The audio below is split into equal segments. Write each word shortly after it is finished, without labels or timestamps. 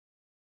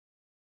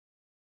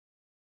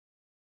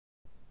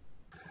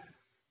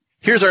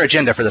here's our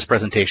agenda for this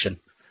presentation.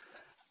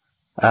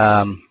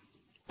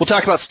 We'll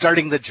talk about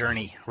starting the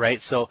journey,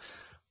 right? So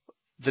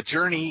the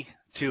journey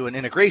to an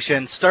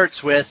integration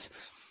starts with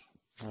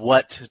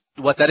what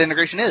that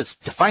integration is,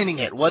 defining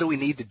it. What do we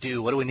need to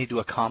do? What do we need to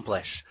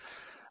accomplish?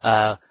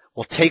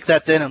 We'll take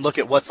that then and look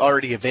at what's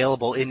already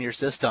available in your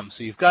system.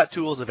 So you've got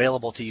tools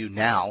available to you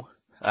now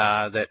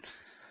that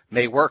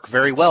may work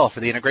very well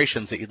for the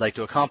integrations that you'd like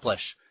to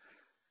accomplish.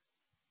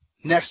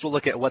 Next, we'll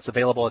look at what's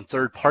available in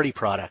third-party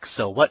products.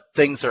 So what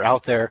things are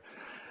out there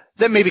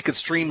that maybe could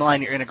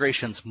streamline your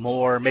integrations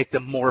more, make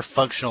them more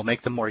functional,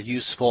 make them more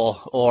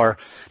useful, or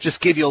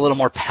just give you a little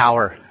more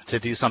power to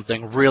do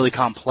something really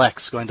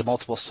complex, going to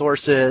multiple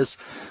sources,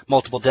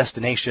 multiple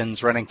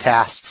destinations, running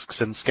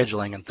tasks and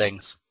scheduling and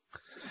things.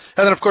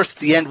 And then, of course, at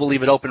the end, we'll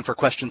leave it open for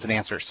questions and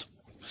answers.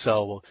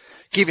 So we'll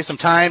give you some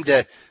time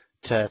to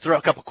throw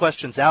a couple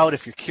questions out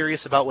if you're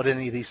curious about what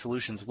any of these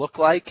solutions look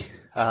like.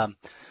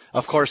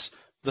 Of course,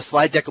 the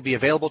slide deck will be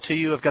available to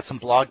you. I've got some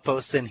blog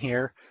posts in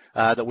here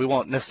that we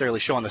won't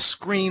necessarily show on the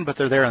screen, but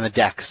they're there on the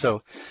deck.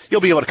 So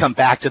you'll be able to come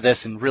back to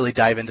this and really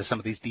dive into some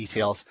of these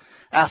details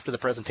after the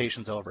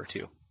presentation's over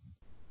too.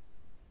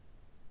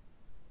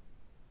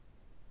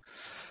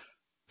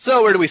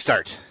 So where do we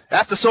start?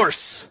 At the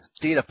source.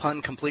 Data,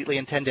 pun completely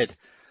intended.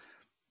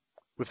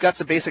 We've got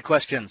some basic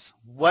questions.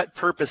 What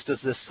purpose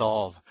does this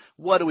solve?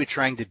 What are we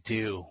trying to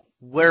do?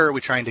 Where are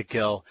we trying to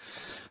go?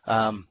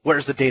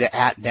 Where's the data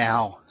at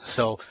now?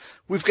 So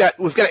we've got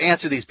to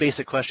answer these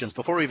basic questions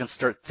before we even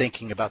start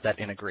thinking about that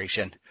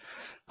integration.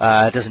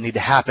 It doesn't need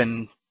to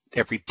happen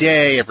every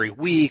day, every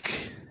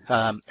week.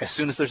 As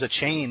soon as there's a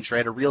change,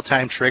 right, a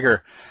real-time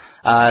trigger.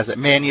 Is it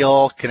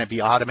manual? Can it be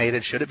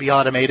automated? Should it be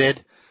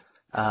automated?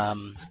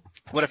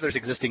 What if there's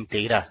existing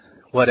data?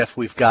 What if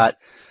we've got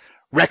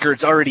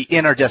records already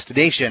in our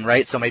destination,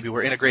 right? So maybe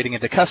we're integrating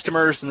into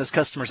customers and this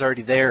customer's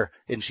already there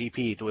in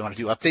GP. Do we want to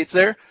do updates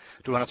there?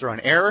 Do we want to throw an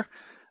error?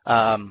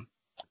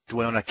 Do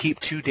we want to keep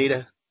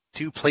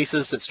two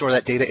places that store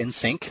that data in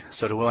sync?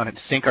 So do we want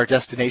to sync our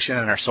destination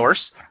and our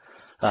source?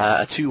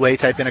 A two-way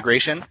type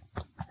integration.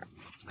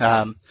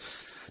 Do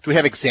we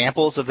have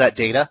examples of that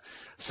data?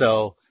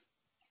 So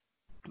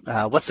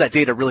what's that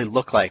data really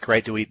look like,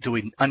 right? Do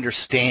we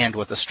understand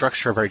what the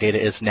structure of our data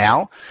is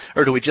now,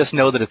 or do we just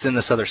know that it's in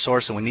this other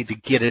source and we need to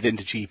get it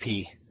into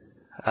GP?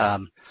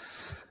 And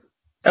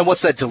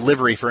what's that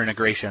delivery for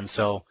integration?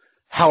 So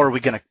how are we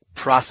going to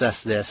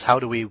process this? How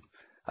do we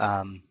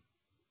want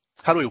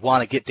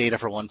to get data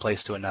from one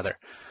place to another?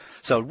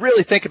 So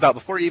really think about,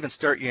 before you even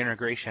start your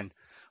integration,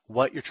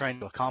 what you're trying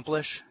to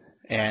accomplish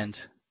and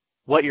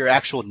what your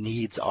actual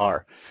needs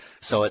are.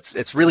 So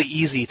it's really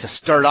easy to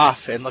start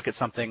off and look at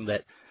something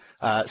that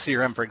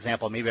CRM, for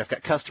example. Maybe I've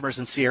got customers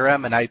in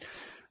CRM and I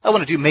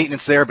want to do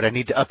maintenance there, but I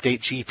need to update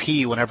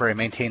GP whenever I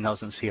maintain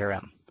those in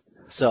CRM.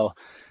 So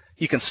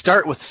you can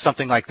start with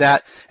something like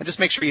that and just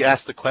make sure you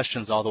ask the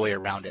questions all the way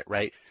around it,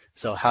 right?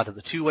 So how do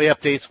the two-way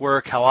updates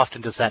work? How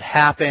often does that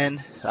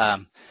happen? How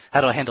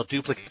do I handle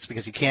duplicates?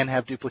 Because you can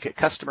have duplicate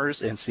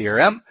customers in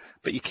CRM,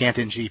 but you can't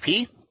in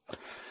GP.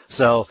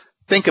 So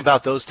think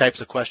about those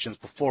types of questions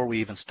before we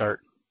even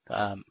start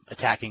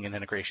attacking an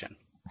integration.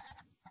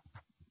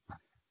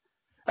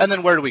 And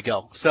then where do we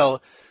go?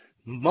 So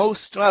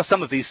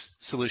some of these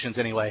solutions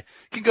anyway,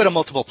 can go to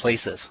multiple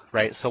places,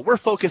 right? So we're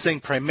focusing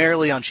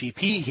primarily on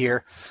GP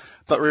here,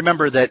 but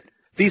remember that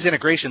these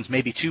integrations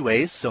may be two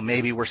ways. So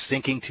maybe we're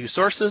syncing two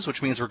sources,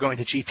 which means we're going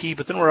to GP,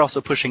 but then we're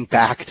also pushing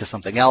back to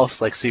something else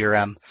like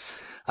CRM,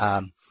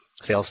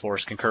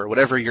 Salesforce, Concur,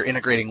 whatever you're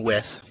integrating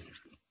with.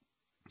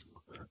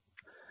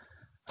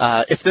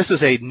 If this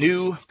is a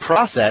new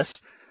process,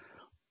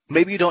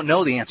 maybe you don't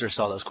know the answers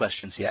to all those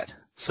questions yet.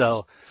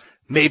 So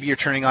maybe you're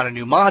turning on a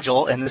new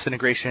module and this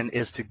integration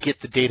is to get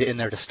the data in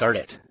there to start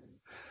it.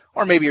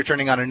 Or maybe you're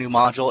turning on a new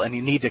module and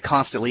you need to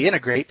constantly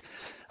integrate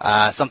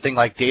something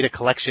like data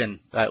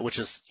collection, which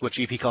is what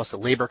GP calls the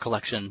labor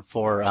collection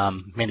for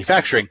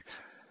manufacturing.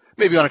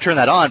 Maybe you want to turn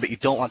that on, but you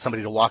don't want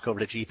somebody to walk over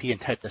to GP and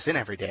type this in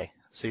every day.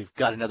 So you've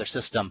got another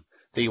system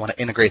that you want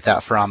to integrate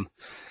that from.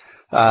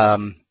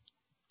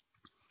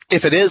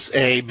 If it is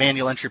a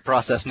manual entry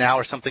process now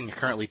or something you're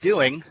currently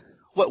doing,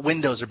 what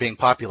windows are being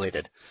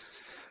populated?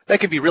 That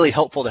can be really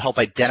helpful to help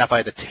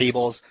identify the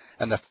tables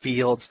and the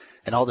fields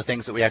and all the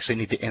things that we actually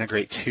need to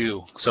integrate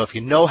to. So if you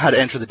know how to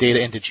enter the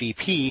data into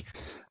GP,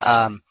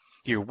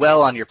 you're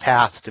well on your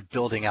path to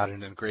building out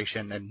an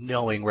integration and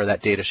knowing where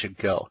that data should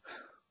go.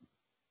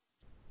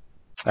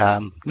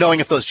 Knowing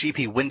if those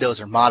GP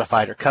windows are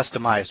modified or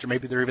customized, or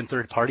maybe they're even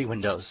third-party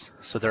windows.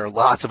 So there are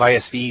lots of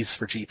ISVs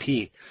for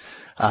GP.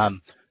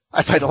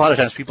 I find a lot of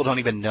times people don't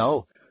even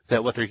know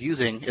that what they're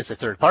using is a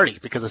third party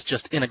because it's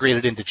just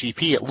integrated into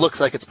GP. It looks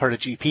like it's part of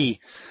GP,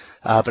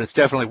 but it's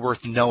definitely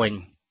worth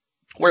knowing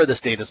where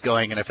this data is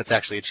going and if it's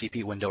actually a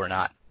GP window or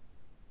not.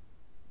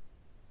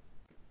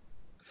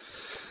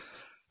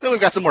 Then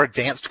we've got some more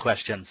advanced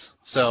questions.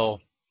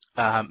 So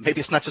maybe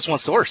it's not just one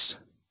source.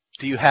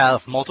 Do you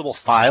have multiple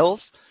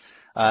files?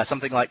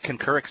 Something like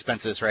Concur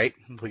expenses, right?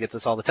 We get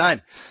this all the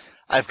time.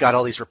 I've got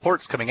all these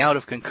reports coming out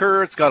of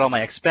Concur. It's got all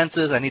my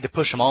expenses. I need to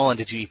push them all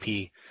into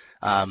GP,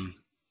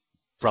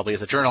 probably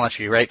as a journal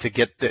entry, right, to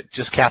get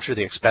just capture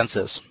the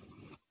expenses.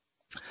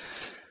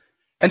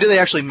 And do they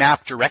actually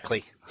map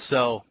directly?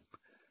 So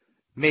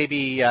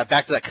maybe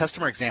back to that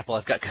customer example,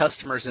 I've got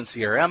customers in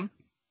CRM.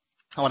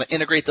 I want to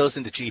integrate those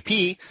into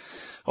GP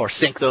or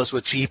sync those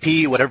with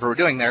GP, whatever we're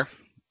doing there.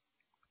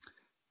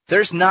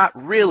 There's not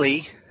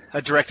really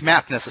a direct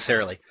map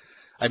necessarily.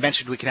 I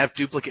mentioned we can have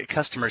duplicate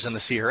customers in the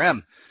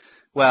CRM.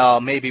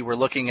 Well, maybe we're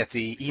looking at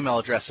the email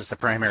address as the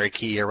primary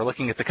key, or we're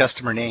looking at the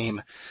customer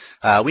name.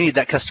 We need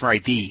that customer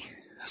ID.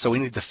 So we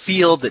need the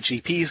field that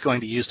GP is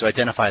going to use to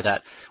identify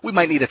that. We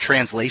might need a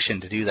translation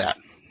to do that.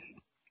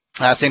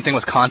 Same thing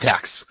with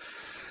contacts.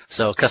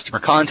 So customer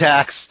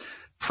contacts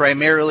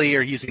primarily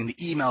are using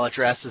the email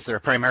address as their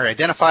primary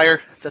identifier.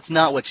 That's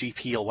not what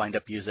GP will wind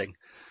up using.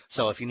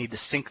 So if you need to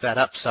sync that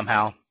up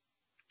somehow,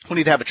 we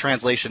need to have a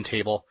translation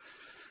table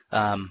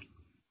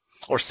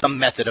or some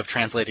method of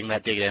translating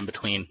that data in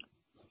between.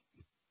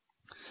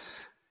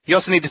 You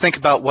also need to think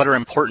about what are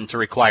important or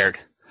required.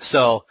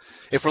 So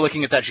if we're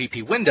looking at that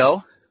GP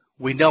window,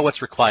 we know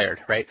what's required,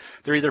 right?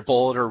 They're either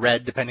bold or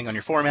red, depending on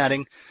your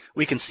formatting.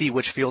 We can see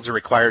which fields are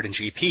required in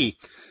GP.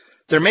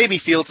 There may be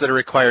fields that are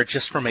required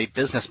just from a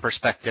business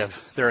perspective.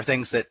 There are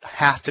things that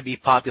have to be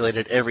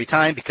populated every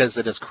time because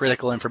it is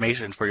critical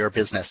information for your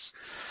business.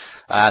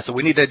 So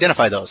we need to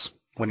identify those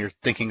when you're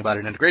thinking about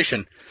an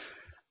integration.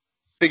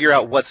 Figure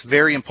out what's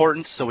very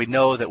important so we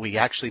know that we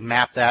actually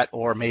map that,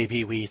 or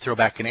maybe we throw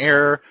back an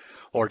error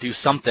or do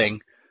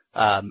something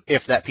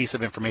if that piece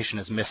of information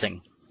is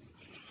missing.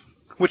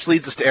 Which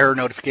leads us to error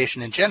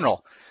notification in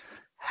general.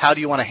 How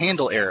do you want to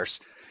handle errors?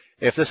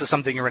 If this is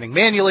something you're running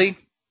manually,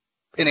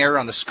 an error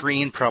on the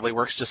screen probably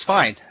works just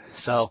fine.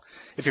 So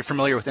if you're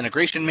familiar with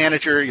Integration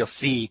Manager, you'll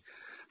see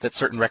that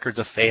certain records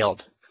have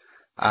failed.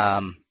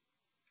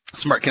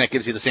 Smart Connect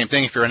gives you the same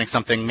thing if you're running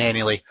something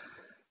manually.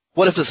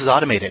 What if this is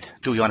automated?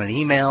 Do we want an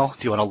email?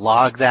 Do you want to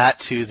log that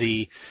to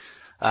the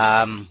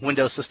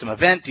Windows system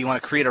event? Do you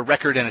want to create a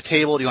record in a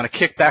table? Do you want to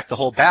kick back the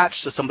whole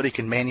batch so somebody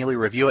can manually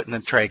review it and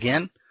then try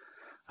again?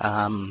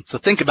 So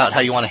think about how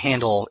you want to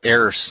handle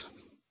errors.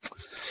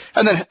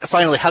 And then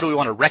finally, how do we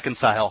want to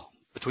reconcile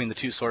between the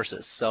two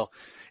sources? So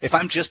if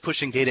I'm just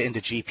pushing data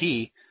into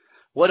GP,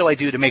 what do I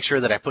do to make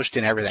sure that I pushed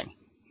in everything?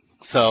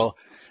 So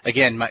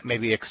again,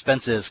 maybe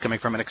expenses coming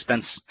from an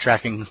expense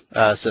tracking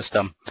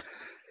system.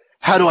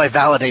 How do I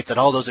validate that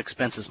all those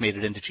expenses made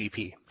it into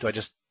GP? Do I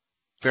just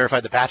verify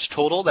the batch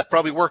total? That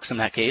probably works in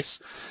that case.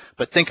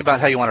 But think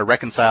about how you want to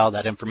reconcile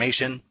that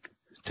information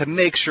to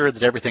make sure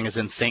that everything is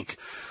in sync,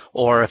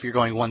 or if you're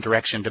going one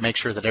direction, to make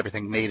sure that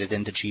everything made it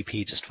into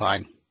GP just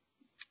fine.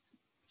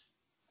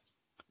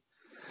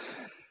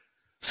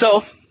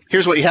 So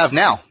here's what you have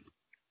now.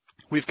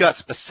 We've got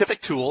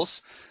specific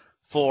tools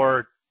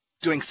for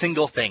doing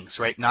single things,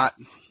 right?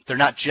 They're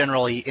not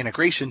generally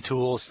integration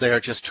tools. They're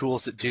just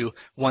tools that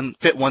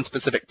fit one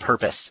specific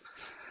purpose,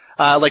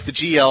 like the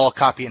GL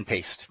copy and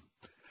paste.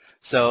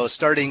 So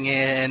starting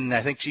in,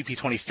 I think, GP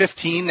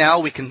 2015 now,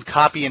 we can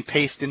copy and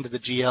paste into the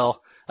GL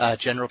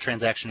general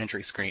transaction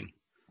entry screen.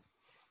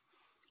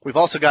 We've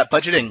also got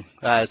budgeting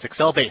as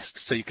Excel-based,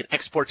 so you can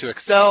export to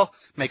Excel,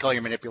 make all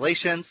your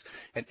manipulations,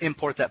 and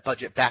import that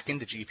budget back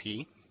into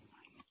GP.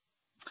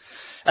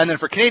 And then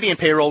for Canadian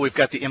payroll, we've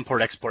got the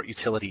import-export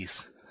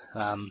utilities.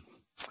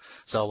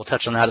 So we'll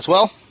touch on that as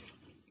well.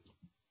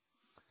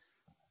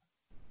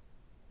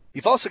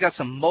 You've also got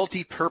some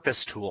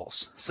multi-purpose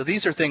tools. So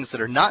these are things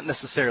that are not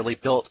necessarily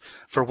built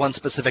for one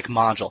specific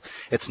module.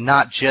 It's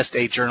not just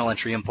a journal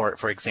entry import,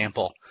 for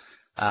example.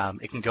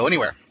 It can go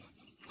anywhere.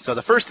 So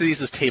the first of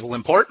these is table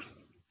import.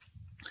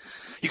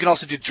 You can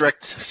also do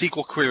direct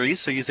SQL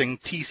queries, so using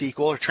T-SQL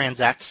or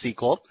Transact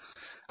SQL.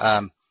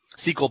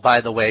 SQL,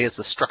 by the way, is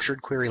the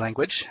structured query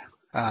language,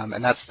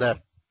 and that's the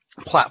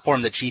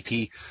platform that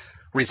GP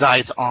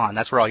resides on.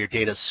 That's where all your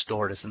data is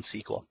stored, is in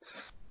SQL.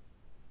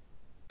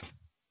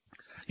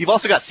 You've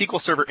also got SQL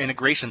Server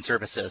Integration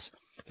Services.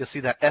 You'll see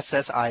that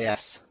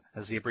SSIS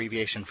as the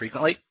abbreviation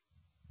frequently.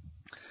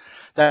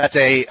 That's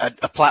a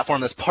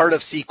platform that's part of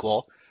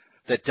SQL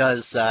that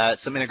does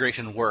some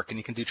integration work, and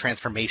you can do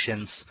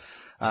transformations.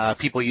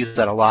 People use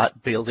that a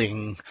lot,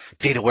 building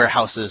data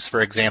warehouses,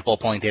 for example,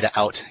 pulling data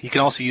out. You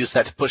can also use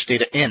that to push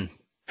data in.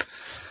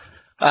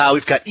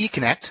 We've got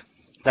eConnect.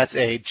 That's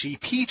a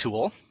GP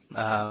tool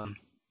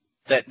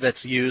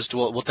that's used.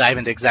 We'll dive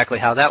into exactly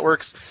how that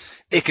works.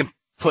 It can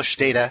push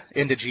data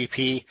into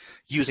GP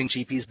using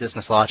GP's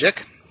business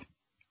logic.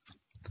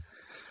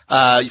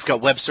 You've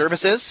got web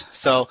services.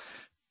 So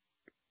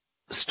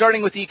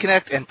starting with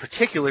eConnect and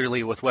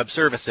particularly with web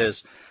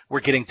services,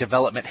 we're getting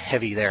development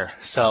heavy there.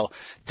 So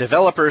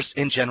developers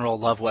in general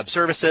love web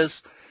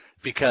services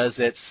because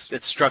it's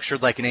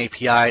structured like an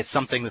API. It's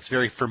something that's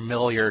very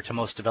familiar to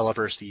most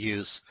developers to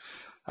use.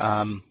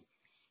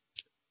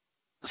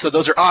 So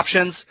those are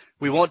options.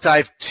 We won't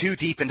dive too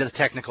deep into the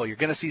technical. You're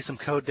going to see some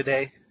code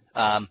today.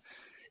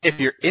 If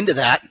you're into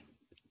that,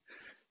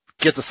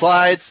 get the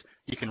slides.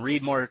 You can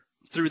read more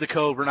through the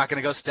code. We're not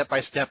going to go step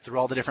by step through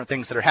all the different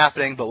things that are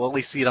happening, but we'll at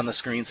least see it on the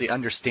screen so you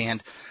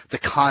understand the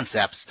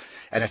concepts.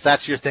 And if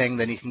that's your thing,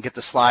 then you can get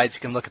the slides,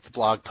 you can look at the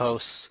blog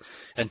posts,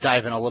 and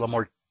dive in a little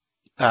more,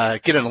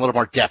 get in a little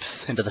more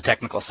depth into the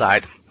technical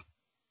side.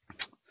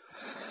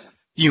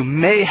 You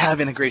may have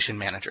Integration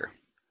Manager.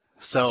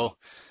 So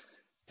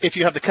if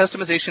you have the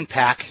customization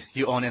pack,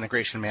 you own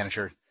Integration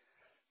Manager.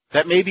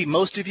 That may be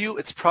most of you,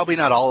 it's probably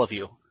not all of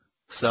you.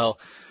 So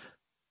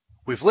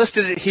we've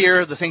listed it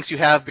here, the things you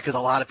have, because a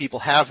lot of people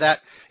have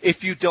that.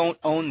 If you don't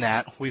own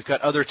that, we've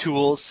got other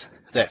tools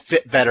that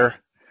fit better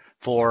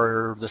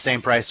for the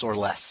same price or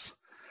less.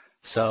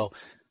 So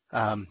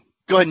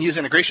go ahead and use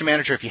Integration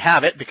Manager if you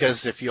have it,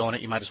 because if you own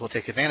it, you might as well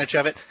take advantage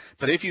of it.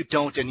 But if you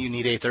don't and you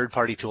need a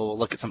third-party tool, we'll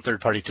look at some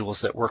third-party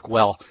tools that work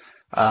well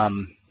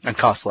and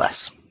cost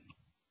less.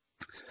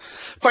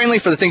 Finally,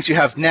 for the things you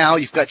have now,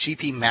 you've got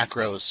GP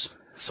macros.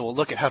 So we'll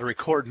look at how to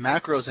record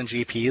macros in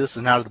GP. This is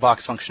an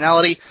out-of-the-box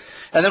functionality.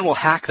 And then we'll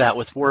hack that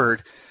with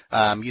Word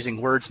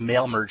using Word's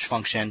mail merge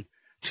function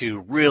to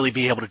really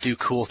be able to do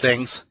cool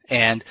things.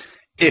 And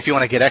if you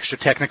want to get extra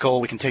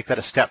technical, we can take that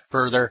a step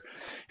further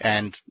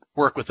and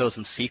work with those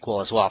in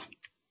SQL as well.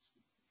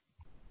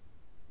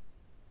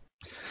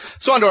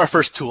 So on to our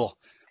first tool.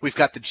 We've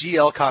got the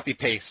GL copy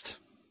paste.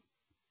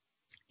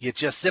 You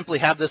just simply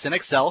have this in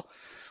Excel.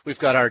 We've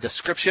got our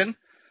description,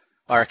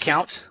 our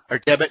account, our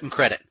debit and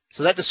credit.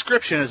 So that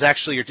description is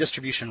actually your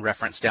distribution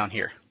reference down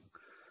here.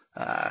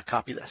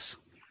 Copy this.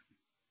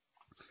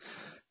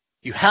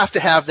 You have to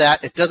have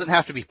that. It doesn't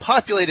have to be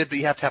populated, but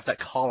you have to have that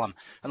column.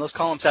 And those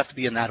columns have to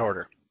be in that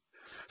order.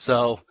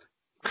 So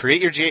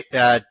create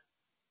your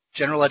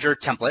general ledger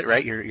template,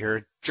 right?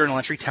 Your journal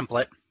entry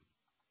template,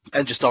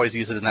 and just always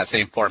use it in that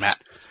same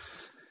format.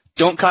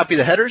 Don't copy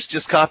the headers,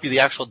 just copy the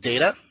actual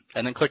data,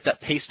 and then click that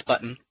paste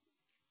button.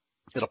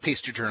 It'll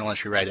paste your journal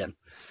entry right in.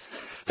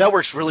 That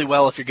works really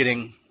well if you're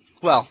getting,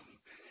 well,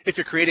 if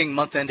you're creating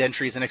month-end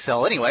entries in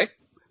Excel anyway,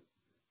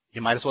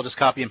 you might as well just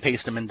copy and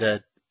paste them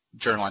into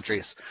journal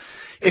entries.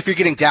 If you're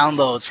getting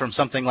downloads from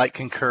something like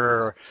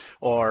Concur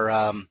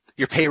or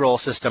your payroll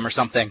system or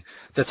something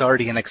that's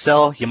already in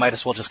Excel, you might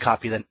as well just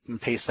copy that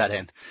and paste that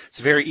in. It's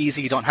very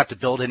easy. You don't have to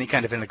build any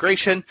kind of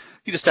integration.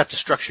 You just have to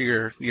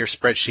structure your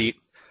spreadsheet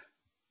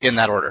in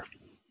that order.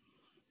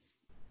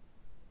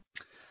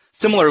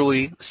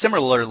 Similarly,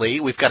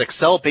 we've got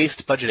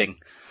Excel-based budgeting.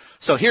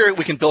 So here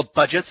we can build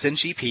budgets in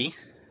GP,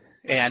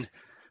 and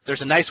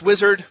there's a nice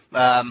wizard.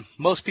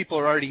 Most people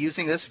are already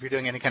using this if you're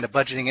doing any kind of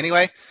budgeting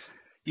anyway.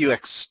 You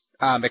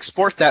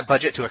export that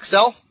budget to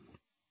Excel.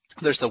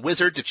 There's the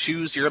wizard to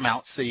choose your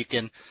amounts, so you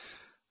can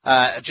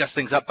adjust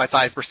things up by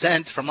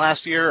 5% from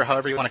last year, or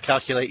however you want to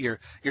calculate your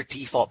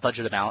default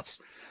budget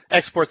amounts.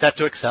 Export that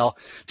to Excel.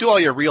 Do all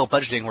your real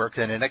budgeting work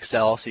then in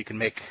Excel, so you can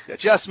make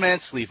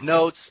adjustments, leave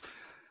notes.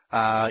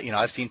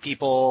 I've seen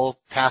people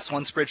pass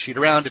one spreadsheet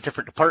around to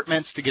different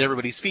departments to get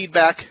everybody's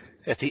feedback.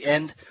 At the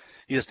end,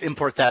 you just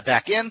import that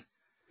back in,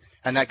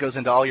 and that goes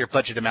into all your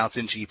budget amounts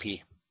in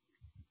GP.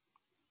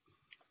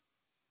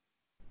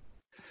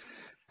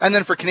 And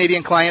then for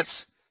Canadian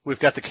clients, we've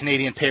got the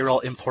Canadian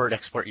payroll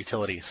import-export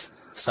utilities.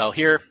 So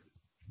here,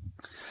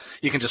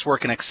 you can just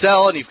work in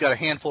Excel, and you've got a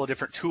handful of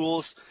different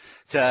tools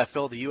to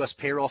fill the US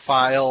payroll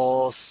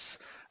files.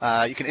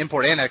 You can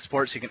import and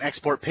export, so you can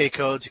export pay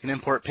codes, you can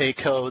import pay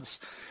codes,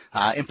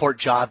 import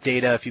job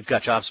data if you've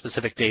got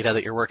job-specific data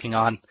that you're working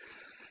on.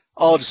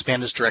 All just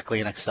managed directly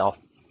in Excel.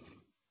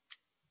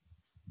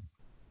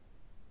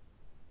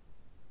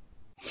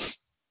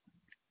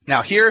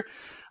 Now here,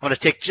 I'm going to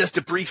take just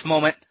a brief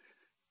moment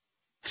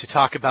to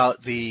talk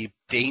about the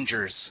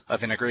dangers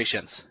of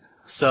integrations.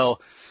 So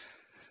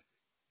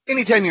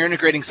anytime you're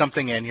integrating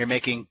something in, you're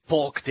making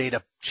bulk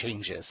data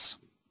changes.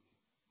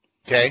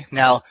 Okay,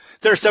 now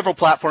there are several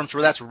platforms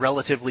where that's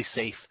relatively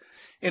safe.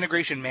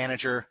 Integration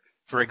Manager,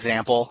 for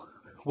example,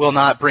 will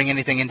not bring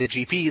anything into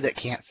GP that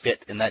can't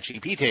fit in that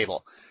GP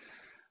table.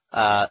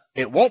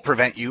 It won't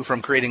prevent you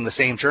from creating the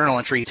same journal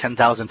entry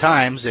 10,000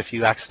 times if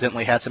you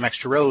accidentally had some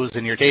extra rows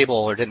in your table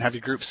or didn't have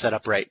your groups set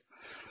up right.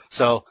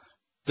 So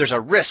there's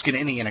a risk in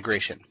any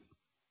integration.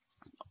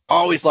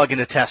 Always log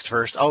into test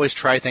first. Always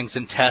try things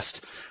in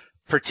test,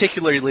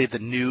 particularly the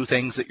new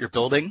things that you're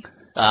building.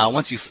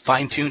 Once you've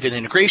fine-tuned an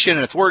integration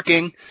and it's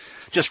working,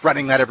 just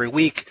running that every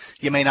week,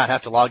 you may not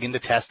have to log into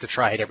test to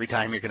try it every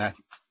time you're going to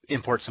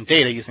import some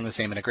data using the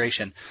same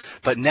integration.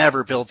 But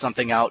never build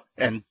something out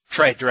and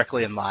try it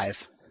directly in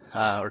live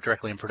or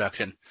directly in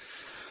production.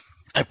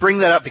 I bring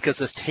that up because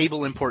this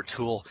table import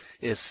tool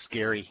is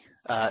scary.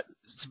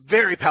 It's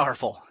very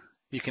powerful.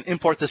 You can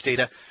import this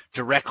data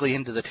directly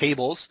into the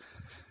tables.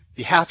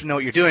 You have to know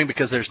what you're doing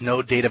because there's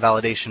no data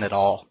validation at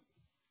all.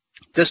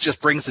 This just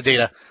brings the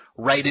data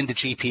right into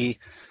GP,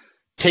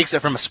 takes it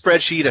from a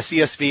spreadsheet, a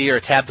CSV, or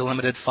a tab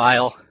delimited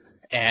file,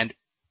 and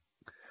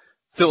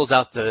fills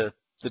out the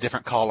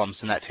different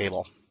columns in that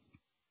table.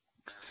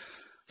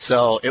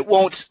 So it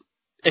won't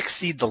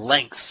exceed the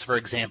lengths, for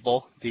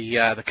example.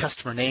 The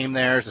customer name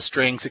there is a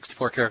string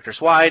 64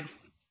 characters wide.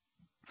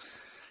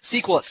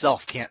 SQL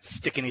itself can't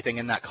stick anything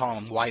in that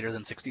column wider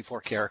than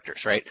 64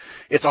 characters, right?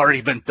 It's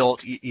already been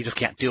built. You just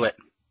can't do it.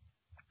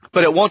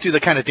 But it won't do the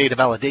kind of data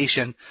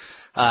validation,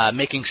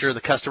 making sure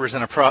the customer's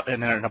in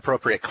an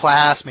appropriate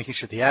class, making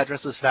sure the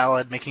address is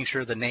valid, making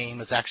sure the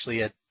name is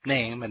actually a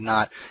name and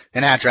not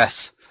an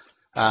address.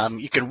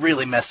 You can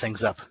really mess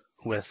things up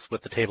with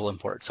the table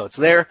import. So it's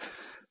there.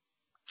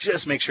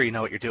 Just make sure you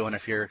know what you're doing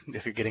if you're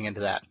getting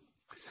into that.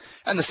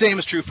 And the same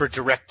is true for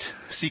direct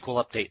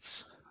SQL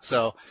updates.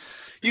 So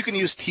you can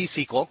use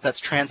T-SQL, that's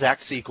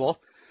Transact SQL,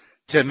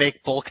 to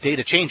make bulk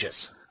data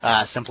changes,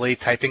 simply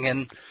typing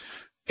in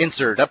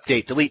insert,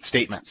 update, delete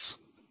statements.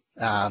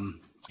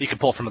 You can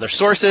pull from other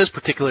sources,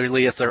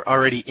 particularly if they're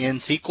already in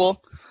SQL.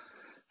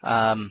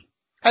 And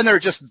there are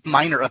just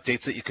minor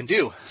updates that you can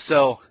do.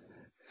 So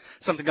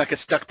something like a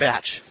stuck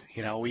batch.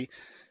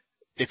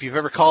 If you've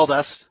ever called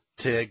us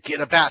to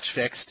get a batch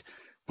fixed,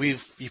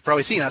 you've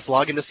probably seen us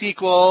log into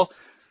SQL,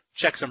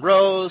 check some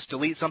rows,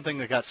 delete something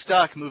that got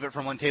stuck, move it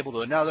from one table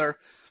to another.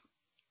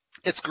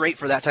 It's great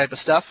for that type of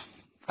stuff.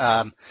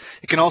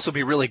 It can also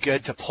be really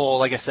good to pull,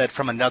 like I said,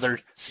 from another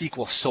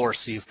SQL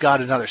source. So you've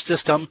got another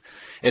system,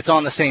 it's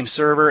on the same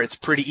server, it's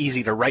pretty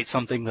easy to write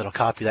something that'll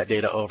copy that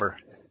data over.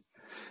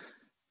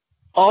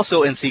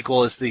 Also in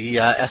SQL is the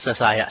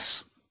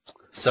SSIS.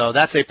 So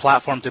that's a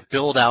platform to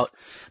build out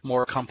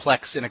more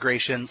complex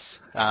integrations,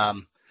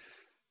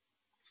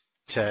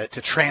 to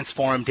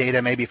transform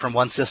data maybe from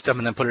one system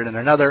and then put it in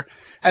another.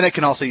 And it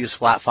can also use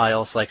flat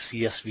files like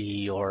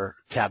CSV or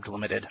tab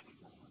delimited.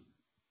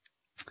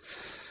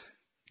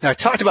 Now, I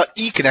talked about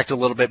eConnect a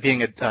little bit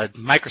being a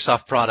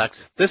Microsoft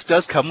product. This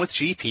does come with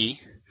GP.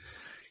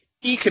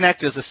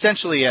 eConnect is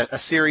essentially a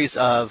series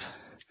of,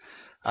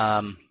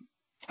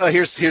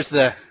 here's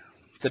the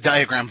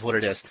diagram of what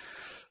it is.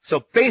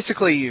 So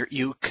basically,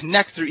 you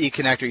connect through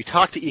eConnect, or you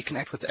talk to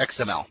eConnect with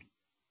XML.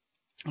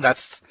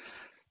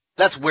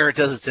 That's where it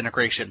does its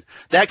integration.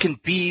 That can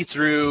be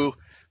through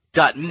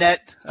 .NET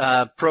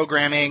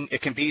programming.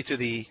 It can be through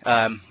the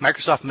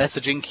Microsoft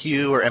Messaging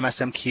Queue or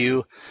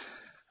MSMQ.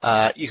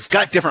 You've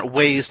got different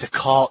ways to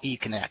call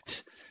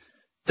eConnect.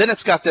 Then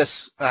it's got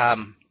this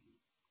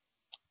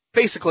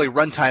basically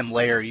runtime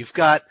layer. You've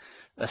got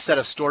a set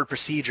of stored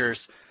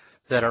procedures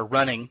that are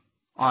running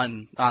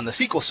on the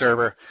SQL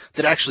server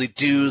that actually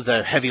do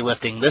the heavy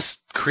lifting. This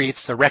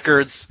creates the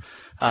records,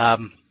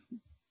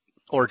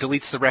 or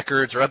deletes the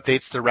records, or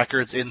updates the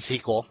records in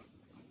SQL.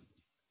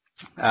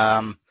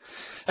 And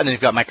then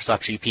you've got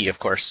Microsoft GP, of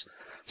course.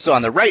 So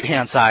on the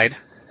right-hand side,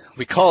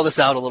 we call this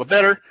out a little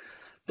better.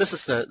 This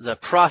is the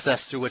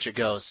process through which it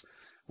goes.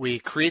 We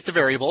create the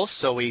variables,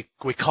 so we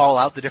call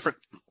out the different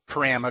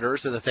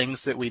parameters or the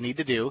things that we need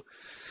to do.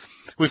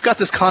 We've got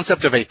this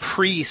concept of a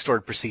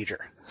pre-stored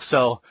procedure.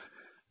 So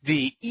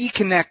the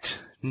eConnect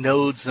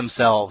nodes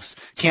themselves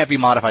can't be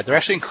modified. They're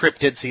actually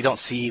encrypted, so you don't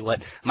see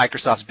what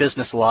Microsoft's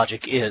business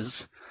logic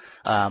is,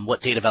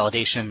 what data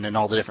validation and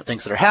all the different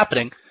things that are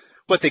happening.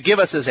 What they give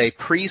us is a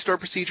pre-stored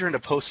procedure and a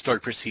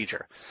post-stored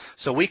procedure.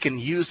 So we can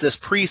use this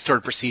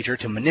pre-stored procedure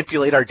to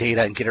manipulate our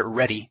data and get it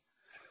ready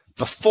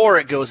before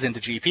it goes into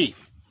GP.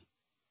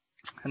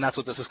 And that's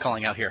what this is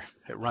calling out here.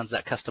 It runs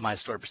that customized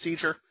stored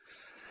procedure.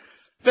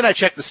 Then I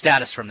check the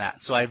status from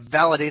that. So I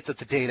validate that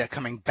the data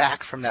coming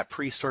back from that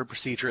pre-stored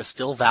procedure is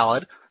still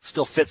valid,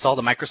 still fits all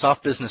the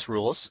Microsoft business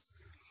rules.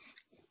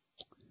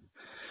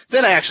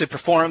 Then I actually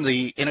perform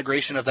the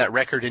integration of that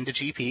record into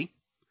GP.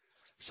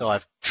 So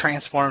I've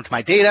transformed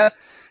my data.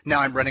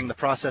 Now I'm running the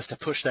process to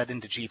push that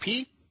into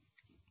GP.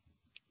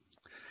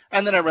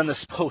 And then I run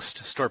this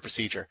post-stored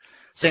procedure.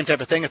 Same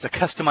type of thing. It's a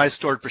customized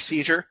stored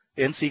procedure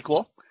in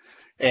SQL.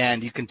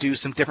 And you can do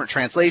some different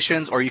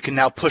translations, or you can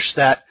now push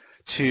that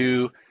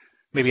to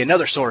maybe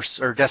another source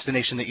or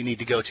destination that you need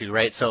to go to,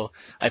 right? So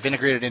I've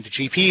integrated into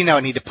GP. Now I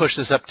need to push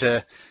this up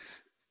to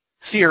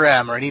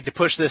CRM, or I need to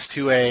push this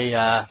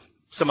to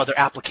some other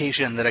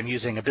application that I'm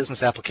using, a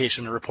business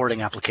application, a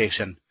reporting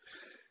application.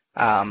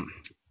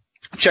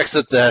 Checks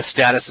that the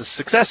status is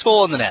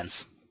successful and then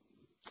ends.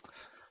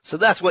 So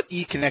that's what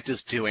eConnect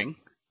is doing.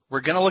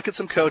 We're going to look at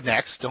some code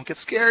next. Don't get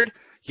scared.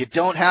 You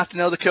don't have to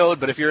know the code,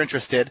 but if you're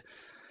interested,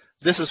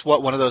 this is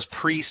what one of those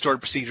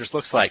pre-stored procedures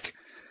looks like.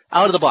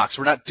 Out of the box,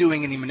 we're not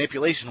doing any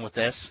manipulation with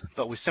this,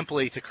 but we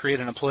simply, to create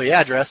an employee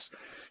address,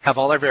 have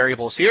all our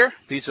variables here.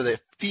 These are the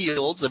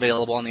fields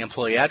available on the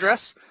employee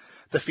address,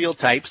 the field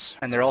types,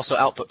 and they're also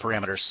output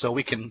parameters. So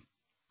we can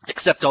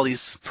accept all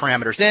these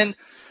parameters in,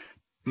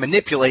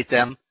 manipulate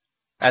them,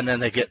 and then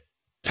they get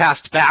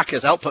passed back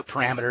as output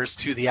parameters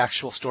to the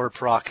actual stored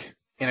proc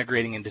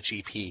integrating into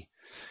GP.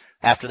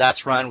 After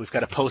that's run, we've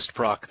got a post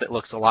proc that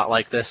looks a lot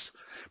like this,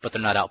 but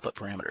they're not output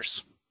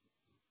parameters.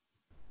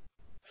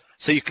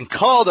 So you can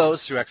call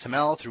those through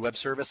XML, through web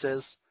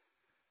services.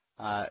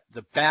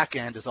 The back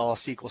end is all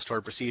SQL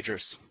stored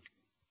procedures.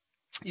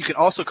 You can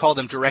also call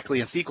them directly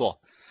in SQL.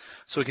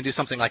 So we can do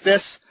something like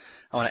this.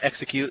 I want to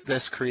execute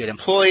this create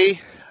employee,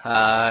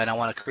 and I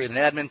want to create an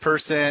admin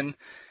person.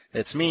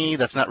 It's me.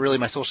 That's not really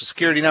my social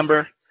security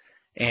number.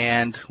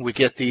 And we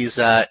get these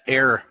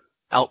error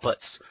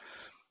outputs.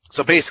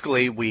 So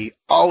basically, we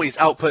always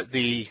output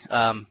the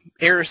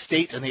error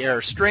state and the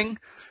error string.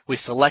 We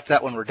select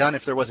that when we're done.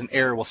 If there was an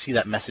error, we'll see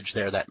that message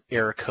there, that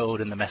error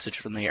code and the message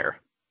from the error.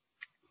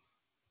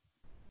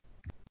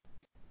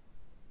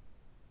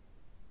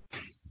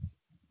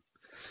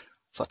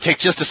 So I'll take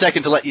just a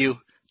second to let you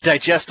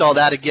digest all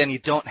that. Again, you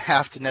don't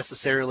have to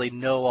necessarily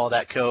know all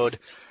that code.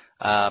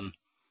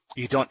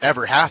 You don't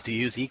ever have to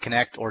use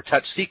eConnect or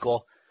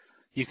TouchSQL.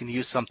 You can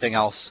use something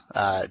else.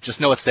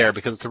 Just know it's there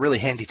because it's a really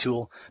handy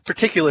tool,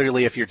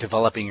 particularly if you're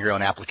developing your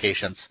own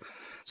applications.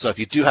 So if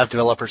you do have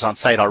developers on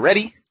site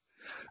already,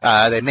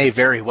 they may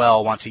very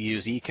well want to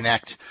use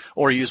eConnect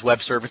or use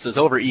web services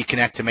over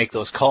eConnect to make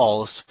those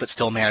calls, but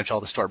still manage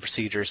all the stored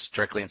procedures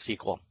directly in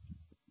SQL.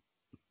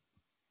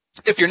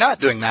 If you're not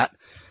doing that,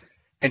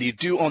 and you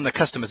do own the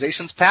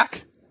customizations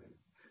pack,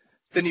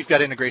 then you've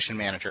got Integration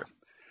Manager.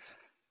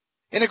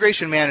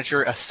 Integration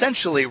Manager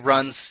essentially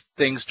runs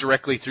things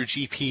directly through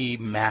GP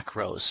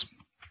macros,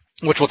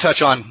 which we'll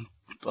touch on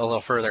a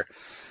little further.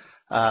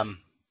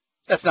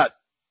 That's not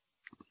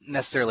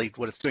necessarily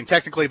what it's doing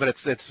technically, but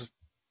it's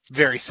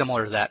very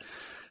similar to that.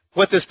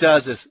 What this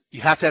does is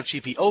you have to have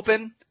GP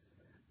open,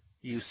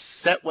 you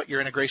set what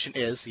your integration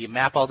is, so you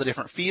map all the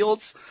different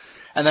fields,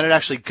 and then it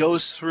actually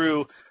goes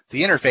through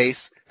the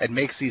interface and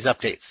makes these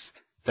updates.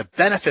 The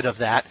benefit of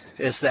that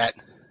is that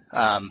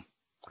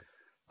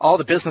all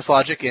the business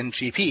logic in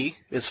GP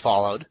is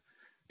followed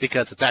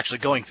because it's actually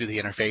going through the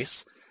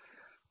interface.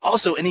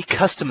 Also, any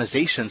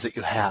customizations that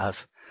you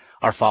have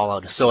are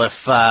followed. So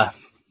if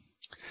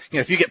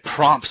if you get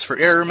prompts for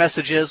error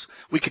messages,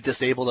 we could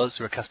disable those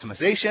through a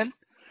customization,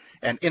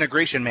 and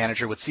Integration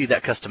Manager would see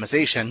that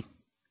customization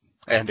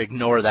and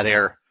ignore that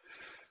error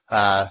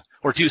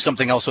or do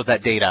something else with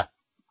that data.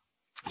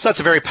 So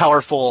that's a very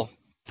powerful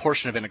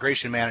portion of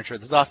Integration Manager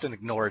that's often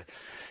ignored,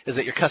 is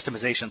that your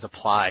customizations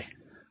apply.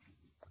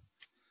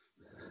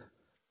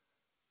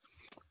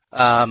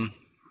 And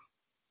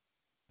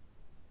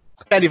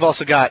you've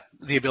also got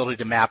the ability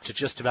to map to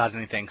just about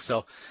anything.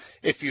 So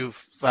if you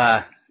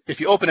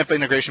open up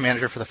Integration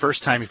Manager for the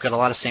first time, you've got a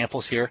lot of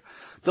samples here.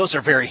 Those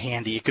are very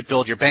handy. You could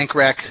build your bank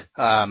rec,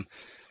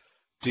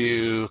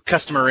 do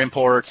customer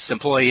imports,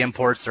 employee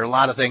imports. There are a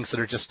lot of things that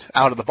are just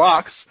out of the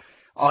box.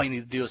 All you need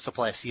to do is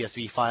supply a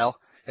CSV file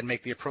and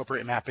make the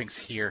appropriate mappings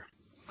here.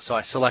 So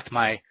I select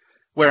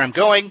where I'm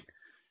going,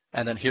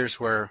 and then here's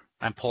where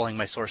I'm pulling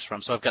my source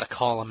from. So I've got a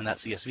column in that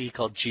CSV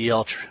called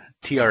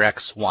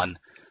GLTRX1.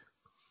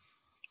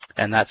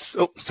 And that's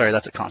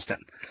a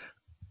constant.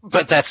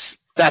 But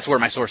that's where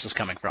my source is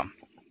coming from.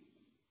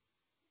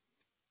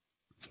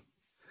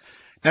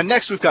 Now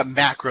next we've got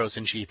macros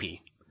in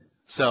GP.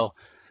 So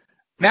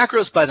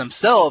macros by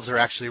themselves are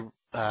actually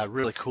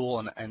really cool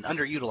and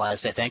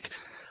underutilized, I think.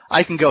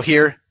 I can go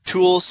here,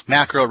 Tools,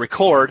 Macro,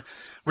 record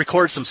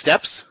some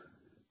steps.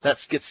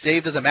 That gets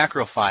saved as a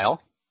macro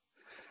file.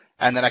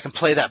 And then I can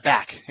play that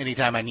back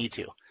anytime I need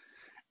to.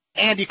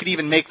 And you could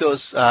even make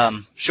those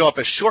show up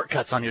as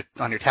shortcuts on your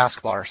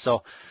taskbar.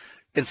 So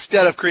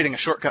instead of creating a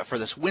shortcut for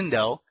this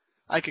window,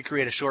 I could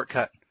create a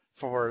shortcut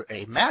for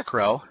a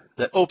macro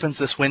that opens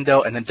this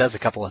window and then does a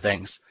couple of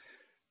things.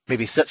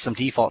 Maybe set some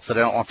defaults that I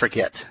don't want to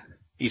forget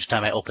each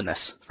time I open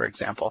this, for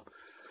example.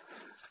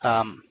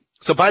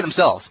 So by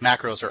themselves,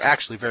 macros are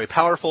actually very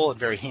powerful and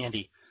very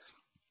handy.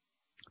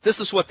 This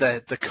is what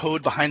the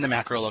code behind the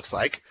macro looks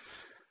like.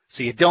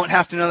 So you don't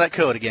have to know that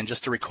code, again,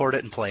 just to record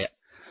it and play it.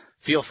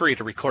 Feel free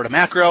to record a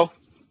macro,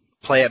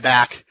 play it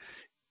back.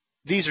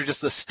 These are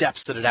just the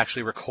steps that it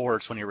actually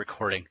records when you're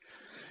recording.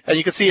 And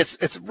you can see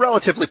it's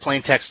relatively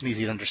plain text and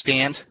easy to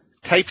understand.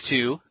 Type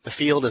 2, the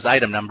field is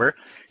item number,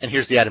 and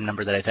here's the item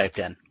number that I typed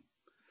in.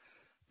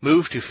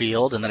 Move to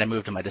field, and then I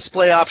move to my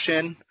display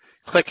option.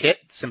 Click hit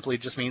simply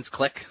just means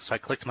click, so I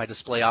clicked my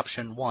display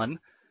option 1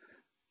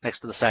 next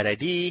to the site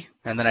ID,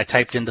 and then I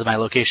typed into my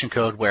location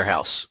code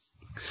warehouse.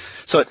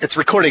 So it's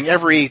recording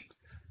every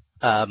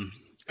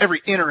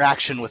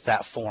interaction with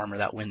that form or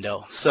that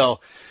window.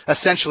 So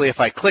essentially, if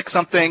I click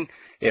something,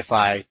 if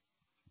I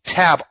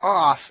tab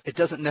off, it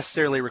doesn't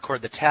necessarily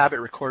record the tab,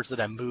 it records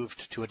that I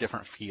moved to a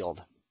different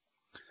field.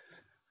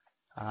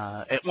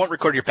 It won't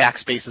record your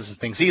backspaces and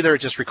things either, it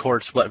just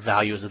records what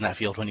value is in that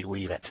field when you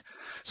leave it.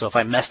 So if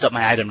I messed up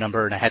my item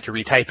number and I had to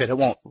retype it, it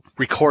won't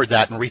record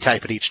that and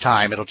retype it each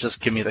time, it'll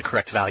just give me the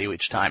correct value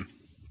each time.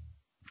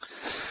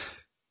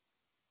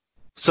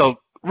 So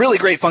really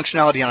great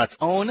functionality on its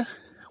own.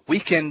 We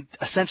can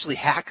essentially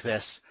hack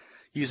this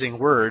using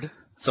Word.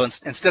 So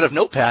instead of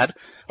Notepad,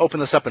 open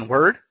this up in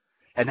Word,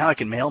 and now I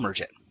can mail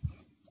merge it.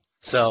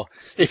 So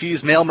if you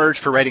use mail merge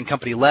for writing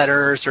company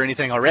letters or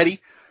anything already,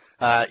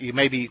 you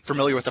may be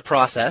familiar with the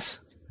process.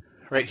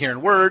 Right here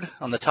in Word,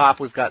 on the top,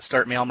 we've got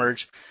Start Mail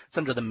Merge. It's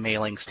under the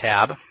Mailings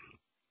tab.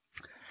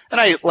 And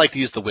I like to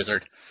use the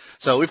wizard.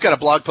 So we've got a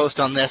blog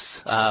post on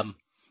this.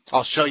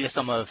 I'll show you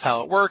some of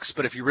how it works,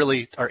 but if you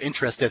really are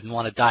interested and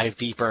want to dive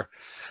deeper,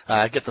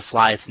 get the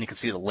slides and you can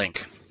see the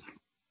link.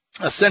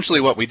 Essentially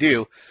what we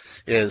do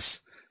is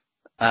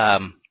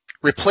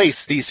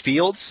replace these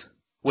fields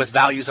with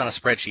values on a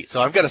spreadsheet.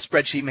 So I've got a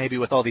spreadsheet maybe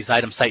with all these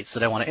item sites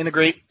that I want to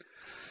integrate.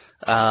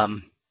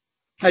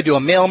 I do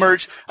a mail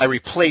merge. I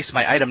replace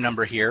my item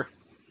number here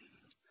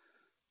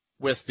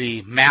with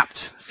the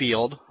mapped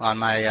field on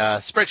my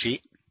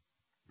spreadsheet.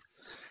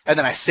 And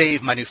then I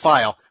save my new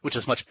file, which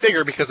is much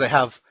bigger because I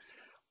have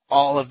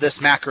all of this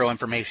macro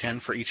information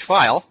for each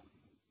file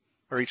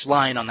or each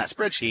line on that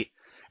spreadsheet.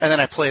 And then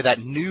I play that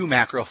new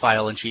macro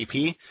file in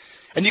GP,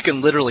 and you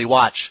can literally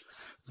watch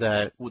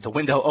the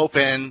window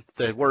open,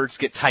 the words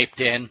get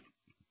typed in,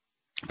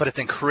 but it's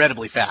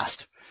incredibly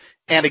fast.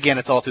 And again,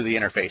 it's all through the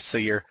interface. So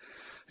you're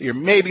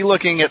maybe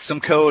looking at some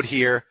code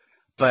here,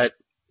 but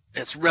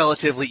it's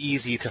relatively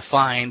easy to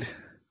find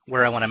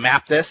where I want to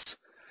map this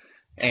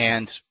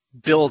and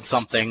build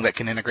something that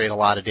can integrate a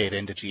lot of data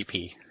into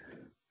GP.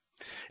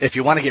 If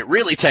you want to get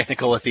really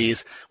technical with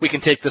these, we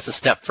can take this a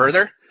step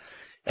further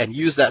and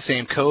use that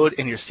same code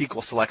in your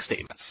SQL select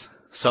statements.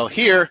 So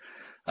here,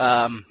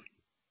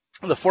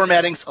 the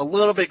formatting's a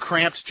little bit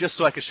cramped just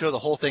so I could show the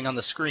whole thing on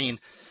the screen.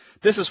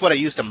 This is what I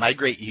use to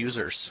migrate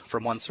users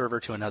from one server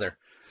to another.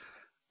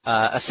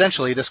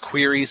 Essentially, this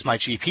queries my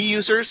GP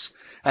users,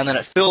 and then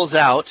it fills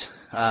out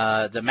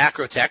the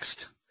macro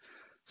text.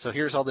 So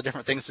here's all the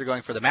different things that are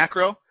going for the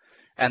macro,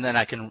 and then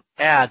I can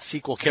add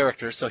SQL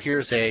characters. So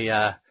here's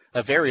a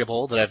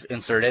variable that I've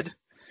inserted,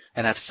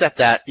 and I've set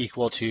that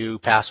equal to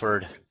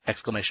password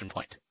exclamation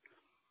point.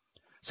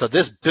 So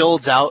this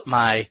builds out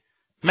my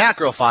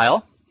macro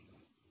file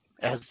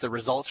as the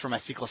results from my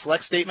SQL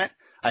select statement.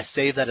 I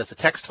save that as a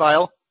text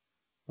file,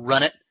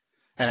 run it,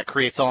 and it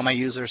creates all my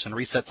users and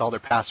resets all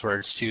their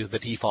passwords to the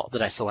default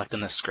that I select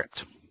in this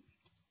script.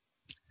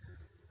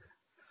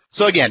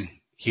 So again,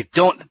 you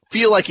don't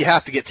feel like you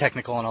have to get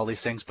technical on all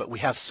these things, but we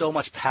have so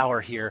much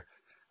power here.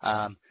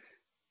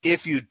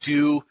 If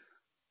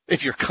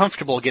you're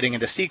comfortable getting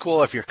into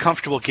SQL, if you're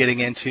comfortable getting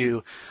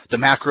into the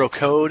macro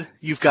code,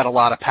 you've got a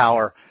lot of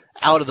power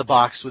out of the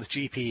box with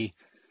GP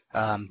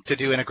to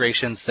do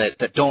integrations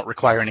that don't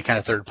require any kind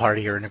of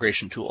third-party or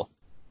integration tool.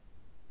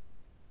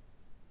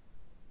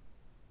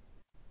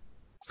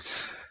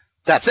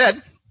 That said,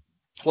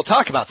 we'll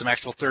talk about some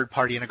actual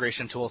third-party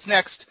integration tools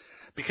next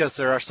because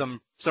there are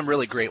some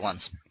really great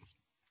ones.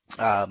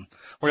 We're going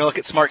to look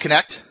at Smart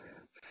Connect.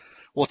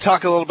 We'll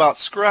talk a little about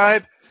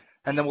Scribe,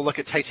 and then we'll look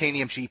at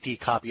Titanium GP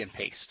copy and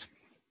paste.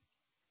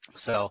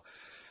 So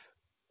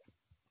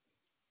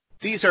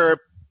these are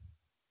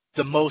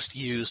the most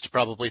used,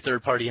 probably,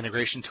 third-party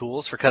integration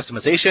tools for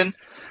customization.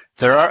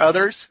 There are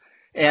others,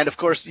 and of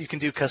course, you can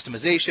do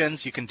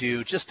customizations. You can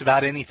do just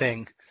about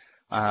anything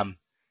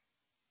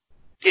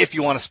if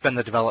you want to spend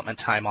the development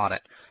time on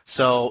it.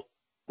 So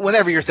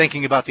whenever you're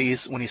thinking about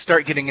these, when you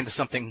start getting into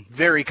something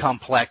very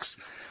complex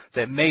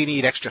that may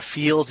need extra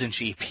fields in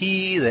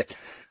GP, that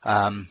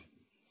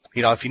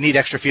if you need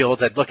extra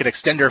fields, I'd look at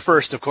Extender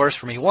first, of course,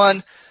 from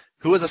E1,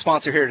 who is a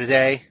sponsor here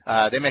today.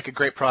 They make a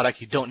great product.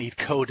 You don't need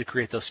code to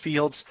create those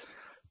fields,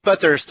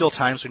 but there are still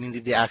times when you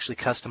need to actually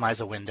customize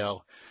a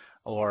window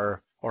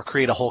or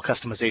create a whole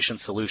customization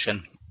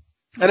solution.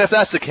 And if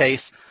that's the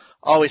case,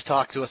 always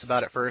talk to us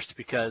about it first,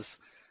 because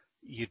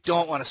you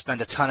don't want to spend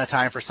a ton of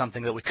time for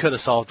something that we could have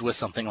solved with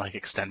something like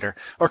Extender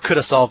or could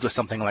have solved with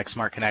something like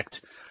Smart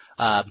Connect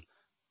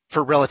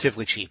for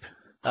relatively cheap.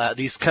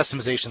 These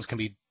customizations can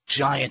be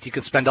giant. You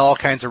can spend all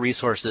kinds of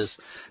resources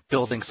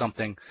building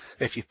something.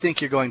 If you think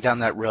you're going down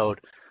that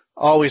road,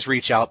 always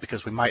reach out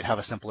because we might have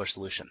a simpler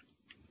solution.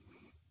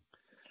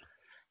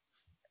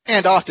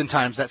 And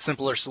oftentimes that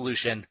simpler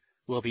solution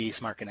will be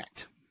Smart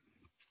Connect.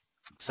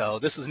 So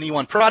this is an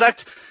E1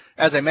 product.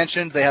 As I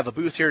mentioned, they have a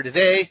booth here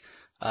today.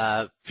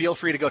 Feel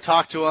free to go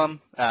talk to them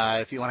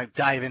if you want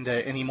to dive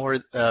into any more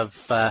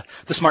of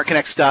the Smart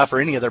Connect stuff or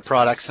any other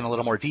products in a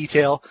little more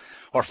detail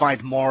or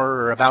find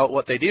more about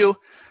what they do.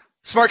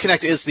 Smart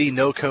Connect is the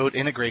no-code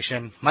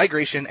integration,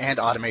 migration, and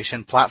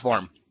automation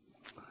platform.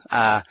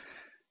 It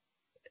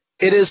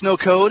is no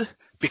code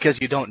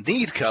because you don't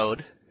need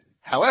code.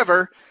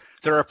 However,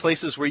 there are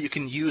places where you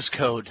can use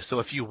code. So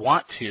if you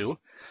want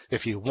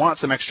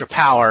some extra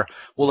power,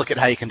 we'll look at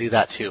how you can do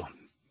that too.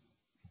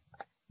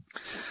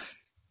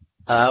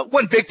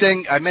 One big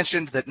thing, I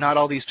mentioned that not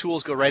all these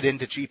tools go right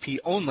into GP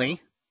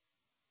only.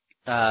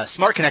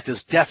 Smart Connect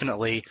is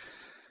definitely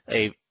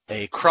a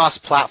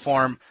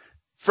cross-platform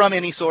from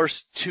any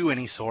source to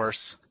any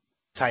source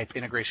type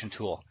integration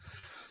tool.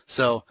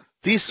 So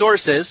these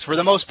sources, for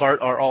the most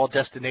part, are all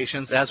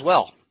destinations as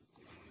well.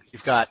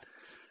 You've got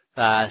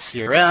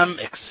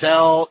CRM,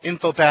 Excel,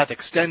 InfoPath,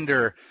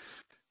 Extender,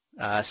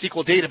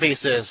 SQL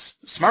databases,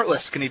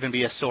 SmartList can even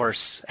be a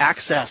source,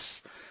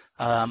 Access.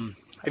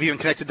 I've even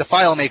connected to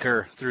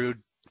FileMaker through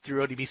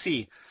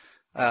ODBC.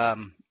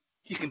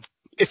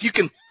 If you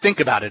can think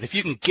about it, if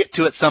you can get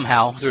to it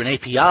somehow through an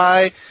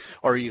API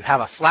or you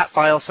have a flat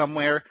file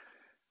somewhere,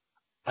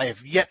 I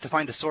have yet to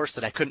find a source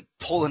that I couldn't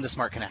pull into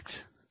Smart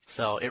Connect.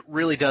 So it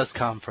really does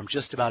come from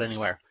just about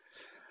anywhere.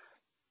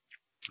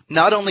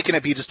 Not only can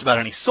it be just about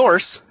any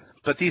source,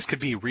 but these could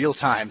be real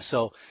time.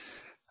 So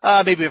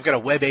maybe I've got a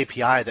web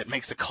API that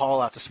makes a call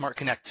out to Smart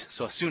Connect.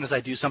 So as soon as I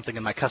do something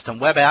in my custom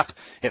web app,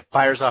 it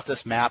fires off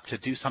this map to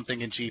do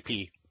something in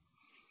GP.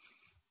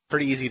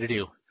 Pretty easy to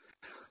do.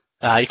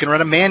 You can run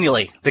them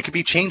manually. They could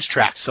be change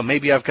tracked. So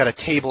maybe I've got a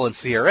table in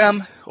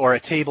CRM or a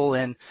table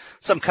in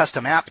some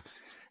custom app,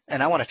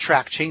 and I want to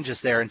track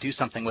changes there and do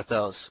something with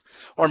those.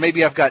 Or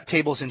maybe I've got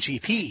tables in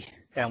GP,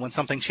 and when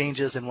something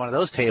changes in one of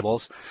those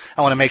tables,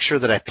 I want to make sure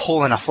that I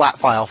pull in a flat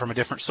file from a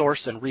different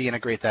source and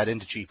reintegrate that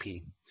into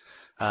GP.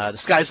 The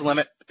sky's the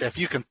limit. If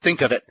you can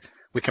think of it,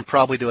 we can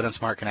probably do it in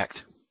Smart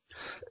Connect.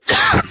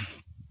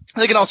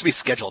 They can also be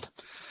scheduled.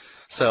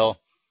 So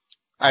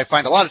I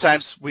find a lot of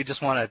times we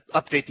just want to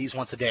update these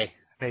once a day.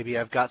 Maybe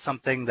I've got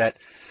something that,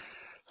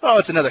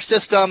 it's another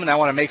system, and I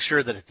want to make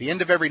sure that at the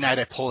end of every night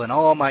I pull in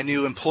all my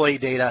new employee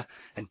data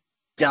and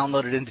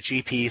download it into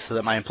GP so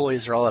that my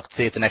employees are all up to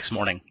date the next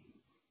morning.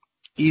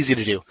 Easy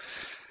to do.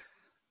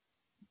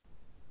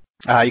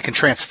 You can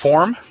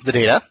transform the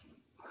data.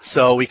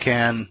 So we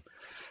can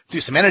do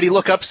some entity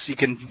lookups. You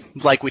can,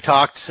 like we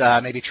talked,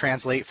 maybe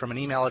translate from an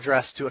email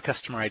address to a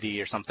customer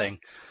ID or something.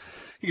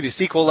 You can do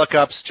SQL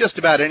lookups, just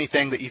about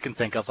anything that you can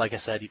think of, like I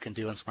said, you can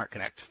do in Smart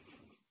Connect.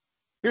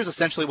 Here's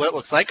essentially what it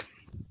looks like.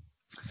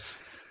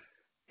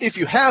 If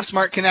you have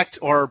Smart Connect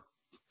or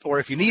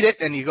if you need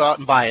it and you go out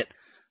and buy it,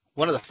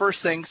 one of the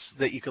first things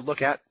that you could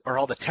look at are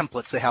all the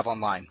templates they have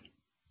online.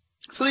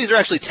 So these are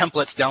actually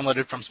templates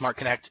downloaded from Smart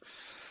Connect,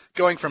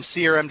 going from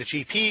CRM to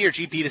GP or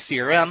GP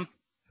to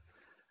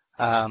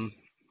CRM.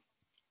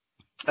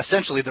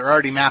 Essentially, they're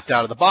already mapped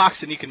out of the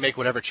box, and you can make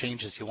whatever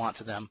changes you want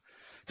to them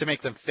to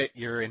make them fit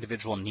your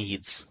individual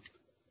needs.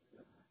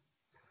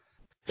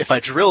 If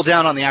I drill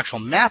down on the actual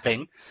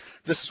mapping,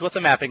 this is what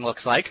the mapping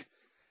looks like.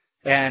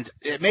 And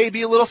it may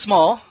be a little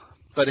small,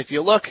 but if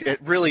you look, it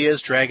really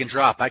is drag and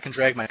drop. I can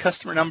drag my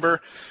customer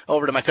number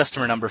over to my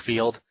customer number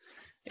field,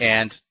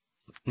 and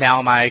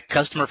now my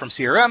customer from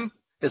CRM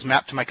is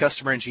mapped to my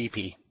customer in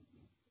GP.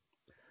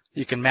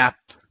 You can map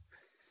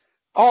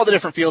all the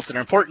different fields that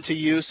are important to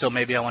you. So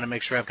maybe I want to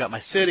make sure I've got my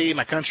city,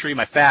 my country,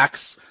 my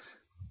fax,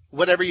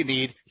 whatever you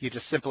need. You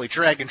just simply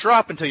drag and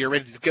drop until you're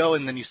ready to go,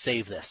 and then you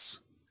save this.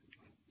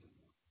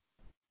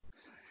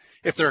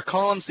 If there are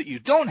columns that you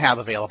don't have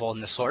available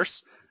in the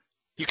source,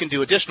 you can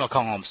do additional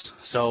columns.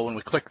 So when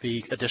we click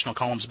the additional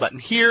columns button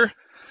here,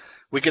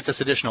 we get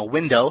this additional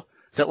window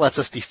that lets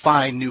us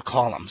define new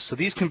columns. So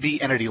these can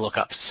be entity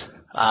lookups.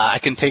 I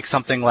can take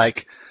something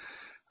like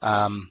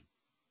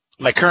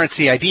my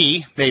currency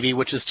ID, maybe,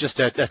 which is just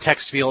a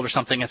text field or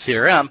something in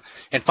CRM,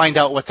 and find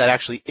out what that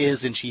actually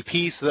is in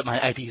GP so that my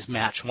IDs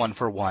match one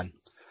for one.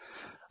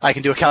 I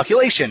can do a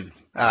calculation.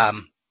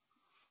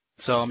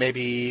 So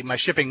maybe my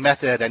shipping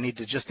method, I need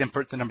to just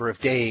input the number of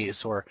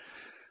days, or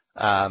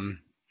I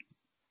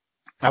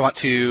want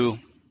to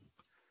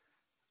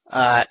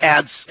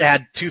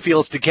add two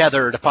fields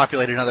together to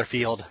populate another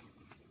field.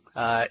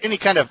 Any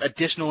kind of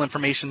additional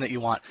information that you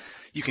want,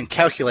 you can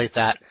calculate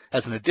that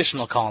as an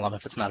additional column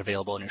if it's not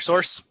available in your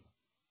source.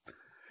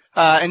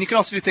 And you can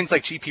also do things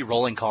like GP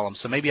rolling columns.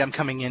 So maybe I'm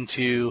coming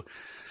into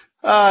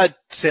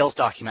sales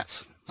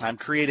documents. I'm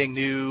creating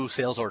new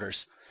sales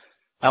orders.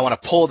 I want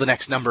to pull the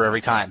next number every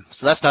time.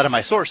 So that's not in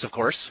my source, of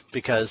course,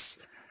 because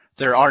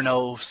there are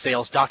no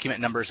sales document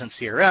numbers in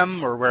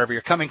CRM or wherever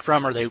you're coming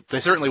from, or they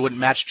certainly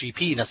wouldn't match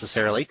GP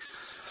necessarily.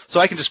 So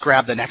I can just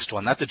grab the next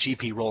one. That's a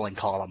GP rolling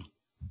column.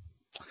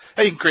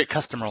 And you can create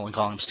custom rolling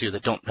columns too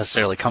that don't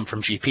necessarily come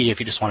from GP if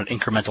you just want an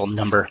incremental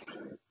number.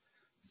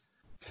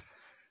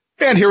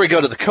 And here we go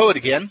to the code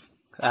again.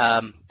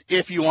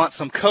 If you want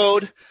some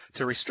code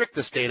to restrict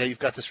this data, you've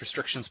got this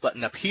restrictions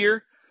button up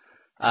here.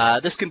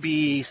 This can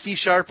be C#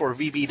 or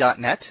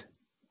VB.NET.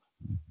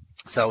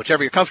 So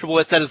whichever you're comfortable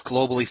with, that is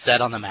globally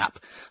set on the map.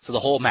 So the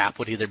whole map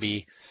would either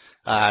be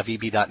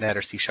VB.NET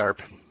or C#.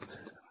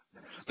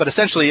 But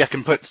essentially, I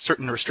can put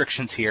certain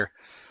restrictions here.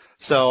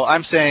 So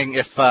I'm saying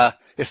if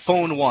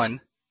phone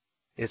 1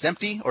 is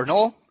empty or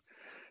null,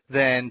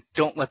 then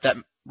don't let that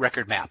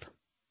record map.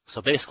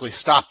 So basically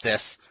stop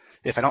this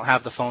if I don't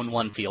have the phone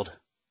 1 field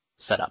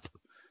set up.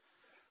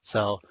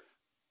 So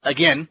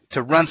again,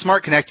 to run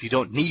Smart Connect, you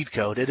don't need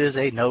code. It is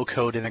a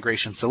no-code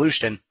integration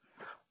solution.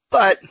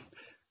 But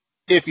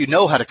if you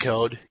know how to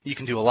code, you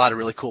can do a lot of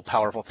really cool,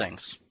 powerful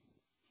things.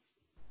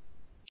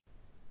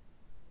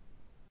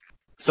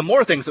 Some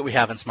more things that we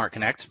have in Smart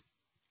Connect.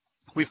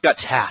 We've got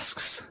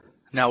tasks.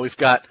 Now we've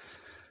got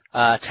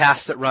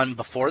tasks that run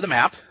before the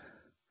map,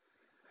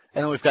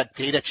 and then we've got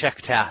data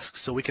check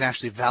tasks, so we can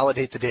actually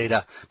validate the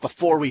data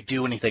before we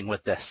do anything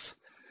with this.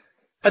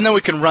 And then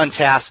we can run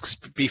tasks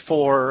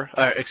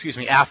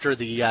after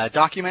the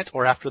document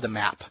or after the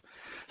map.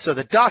 So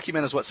the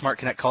document is what Smart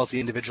Connect calls the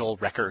individual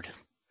record.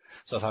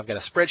 So if I've got a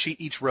spreadsheet,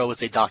 each row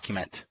is a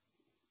document,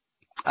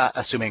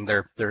 assuming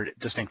they're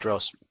distinct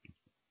rows.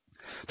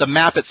 The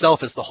map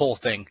itself is the whole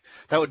thing.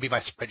 That would be my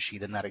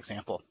spreadsheet in that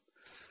example.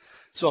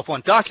 So if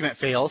one document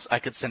fails, I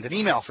could send an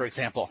email, for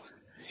example.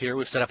 Here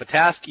we've set up a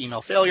task,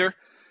 email failure,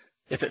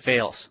 if it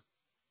fails.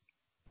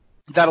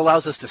 That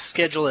allows us to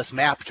schedule this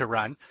map to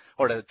run,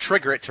 or to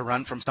trigger it to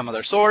run from some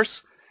other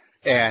source,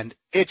 and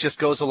it just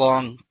goes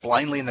along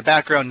blindly in the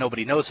background.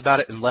 Nobody knows about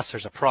it unless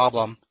there's a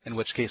problem, in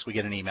which case we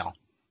get an email.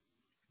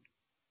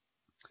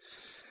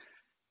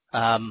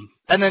 And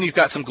then you've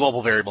got some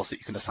global variables that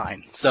you can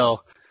assign.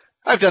 So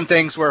I've done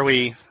things where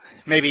we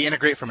maybe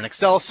integrate from an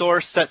Excel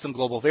source, set some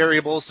global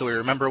variables so we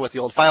remember what the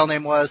old file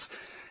name was,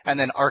 and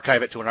then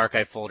archive it to an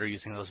archive folder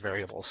using those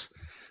variables.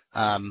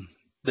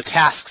 The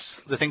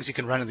tasks, the things you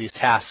can run in these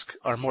tasks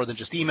are more than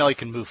just email. You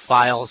can move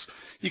files,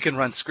 you can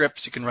run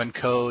scripts, you can run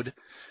code,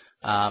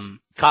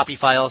 copy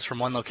files from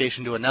one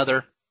location to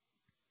another.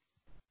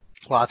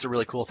 Lots of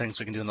really cool things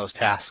we can do in those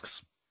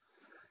tasks.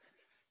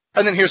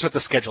 And then here's what the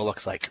schedule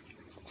looks like.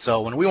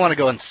 So when we want to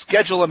go and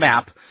schedule a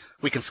map,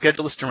 we can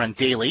schedule this to run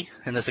daily.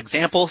 In this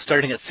example,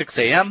 starting at 6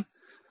 a.m.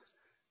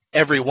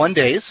 every 1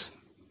 day.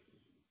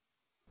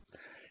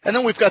 And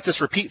then we've got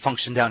this repeat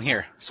function down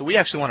here. So we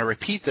actually want to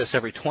repeat this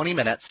every 20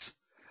 minutes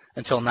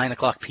until 9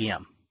 o'clock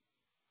p.m.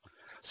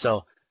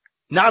 So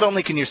not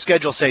only can your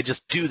schedule say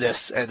just do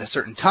this at a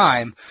certain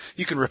time,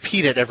 you can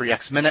repeat it every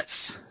X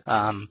minutes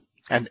and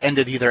end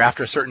it either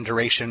after a certain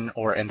duration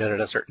or end it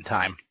at a certain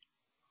time.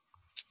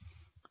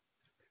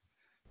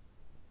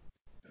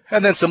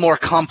 And then some more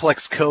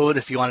complex code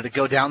if you wanted to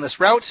go down this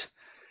route.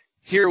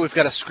 Here we've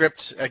got a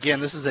script.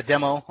 Again, this is a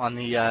demo on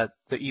the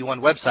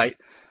E1 website.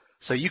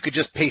 So you could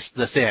just paste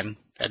this in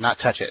and not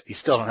touch it. You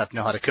still don't have to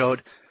know how to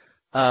code.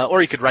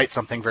 Or you could write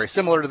something very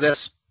similar to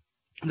this.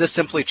 This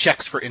simply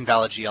checks for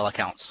invalid GL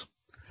accounts.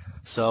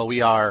 So we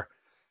are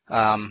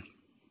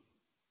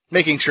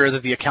making sure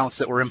that the accounts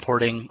that we're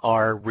importing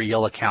are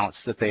real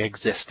accounts, that they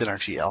exist in our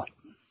GL.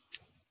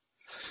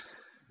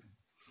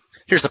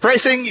 Here's the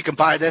pricing. You can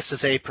buy this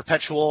as a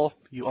perpetual,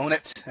 you own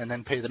it, and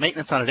then pay the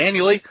maintenance on it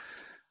annually.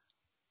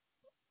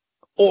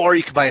 Or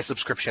you can buy a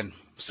subscription.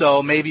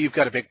 So maybe you've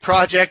got a big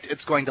project,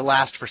 it's going to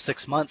last for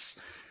 6 months.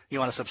 You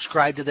want to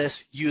subscribe to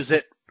this, use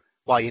it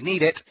while you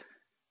need it,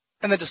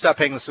 and then just stop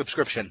paying the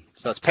subscription.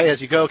 So it's pay as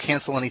you go,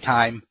 cancel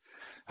anytime.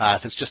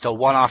 If it's just a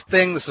one-off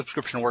thing, the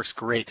subscription works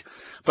great.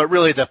 But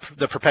really the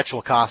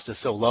perpetual cost is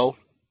so low.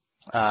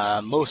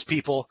 Most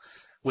people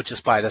would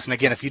just buy this. And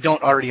again, if you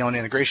don't already own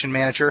Integration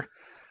Manager,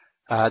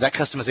 that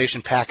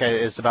customization pack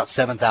is about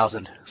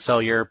 $7,000. So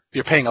you're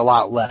paying a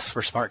lot less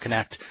for Smart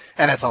Connect,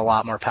 and it's a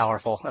lot more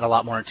powerful and a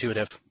lot more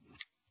intuitive.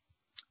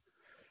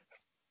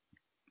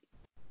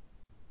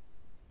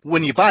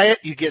 When you buy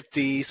it, you get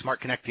the Smart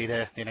Connect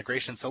data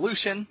integration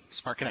solution,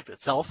 Smart Connect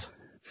itself.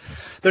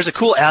 There's a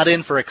cool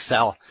add-in for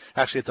Excel.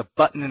 Actually, it's a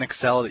button in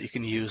Excel that you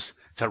can use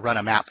to run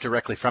a map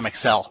directly from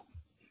Excel.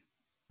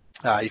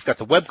 You've got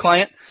the web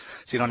client,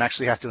 so you don't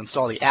actually have to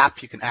install the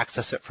app. You can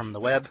access it from the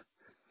web.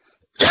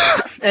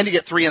 And you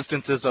get 3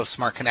 instances of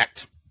Smart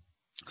Connect.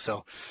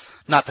 So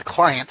not the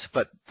client,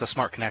 but the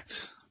Smart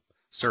Connect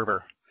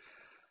server.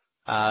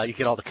 You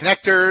get all the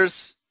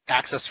connectors,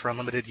 access for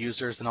unlimited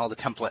users, and all the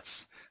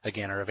templates,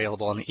 again, are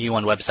available on the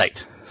E1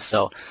 website.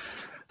 So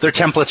their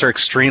templates are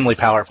extremely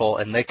powerful,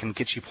 and they can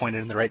get you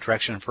pointed in the right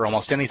direction for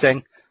almost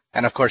anything.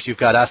 And of course, you've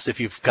got us if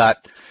you've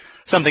got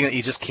something that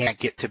you just can't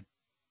get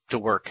to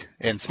work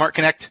in Smart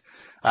Connect.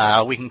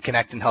 We can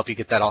connect and help you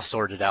get that all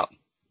sorted out.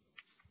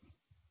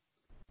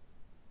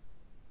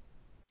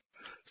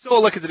 So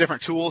we'll look at the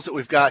different tools that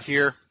we've got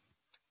here.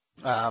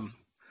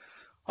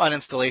 On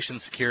installation,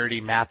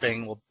 security,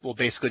 mapping, we'll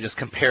basically just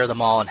compare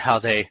them all and how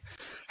they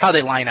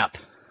line up.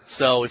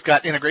 So we've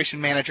got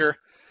Integration Manager.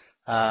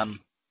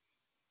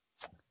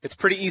 It's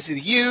pretty easy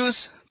to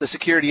use. The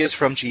security is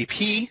from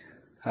GP.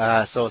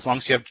 So as long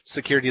as you have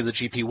security to the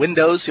GP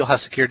windows, you'll have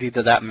security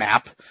to that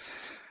map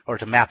or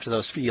to map to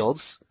those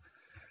fields.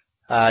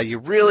 You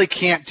really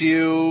can't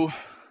do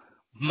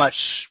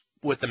much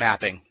with the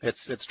mapping.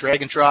 It's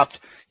drag and dropped.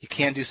 You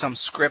can do some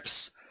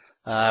scripts,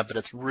 but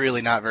it's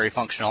really not very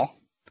functional.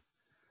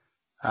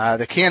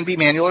 They can be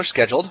manual or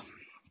scheduled.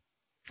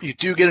 You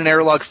do get an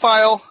error log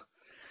file,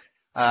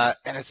 and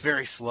it's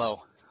very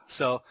slow.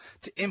 So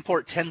to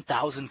import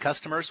 10,000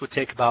 customers would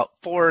take about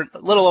a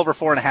little over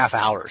 4.5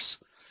 hours,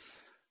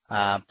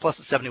 plus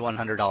it's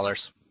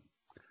 $7,100,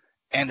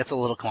 and it's a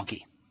little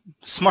clunky.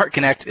 Smart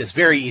Connect is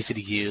very easy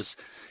to use.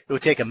 It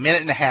would take 1.5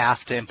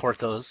 minutes to import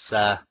those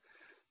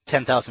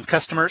 10,000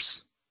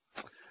 customers,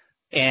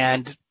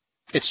 and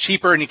it's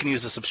cheaper, and you can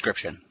use a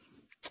subscription.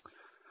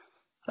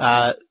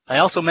 I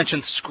also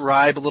mentioned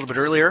Scribe a little bit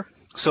earlier.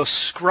 So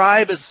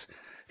Scribe is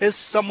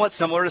somewhat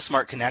similar to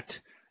Smart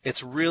Connect.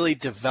 It's really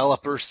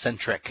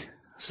developer-centric.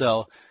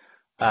 So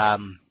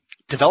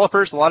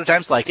developers a lot of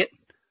times like it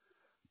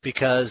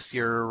because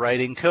you're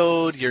writing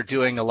code, you're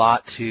doing a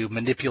lot to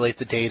manipulate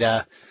the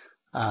data.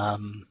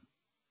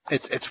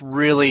 It's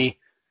really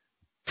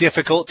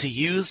difficult to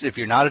use if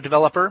you're not a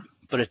developer,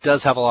 but it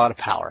does have a lot of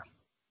power.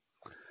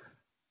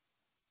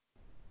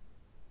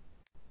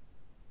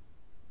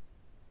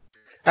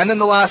 And then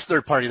the last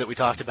third party that we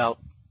talked about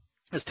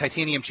is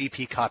Titanium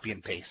GP Copy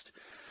and Paste.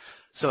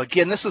 So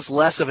again, this is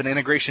less of an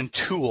integration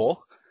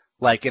tool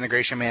like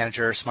Integration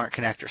Manager, Smart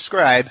Connect, or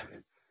Scribe,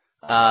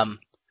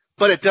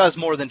 but it does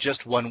more than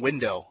just one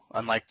window,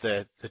 unlike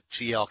the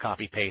GL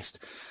Copy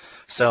Paste.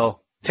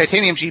 So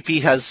Titanium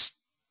GP has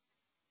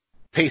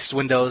paste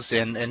windows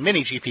and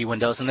mini GP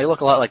windows, and they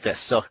look a lot like this.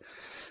 So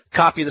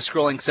copy the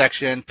scrolling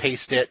section,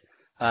 paste it.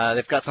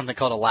 They've got something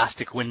called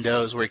Elastic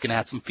Windows where you can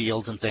add some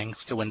fields and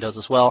things to Windows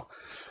as well.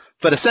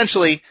 But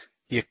essentially,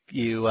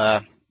 you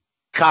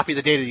copy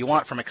the data you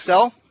want from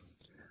Excel,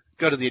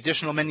 go to the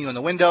additional menu in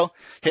the window,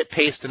 hit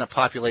paste, and it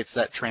populates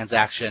that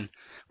transaction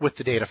with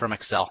the data from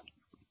Excel.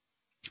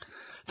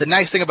 The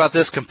nice thing about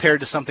this compared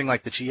to something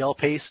like the GL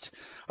paste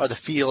are the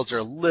fields are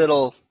a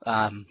little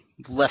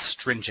less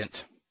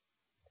stringent.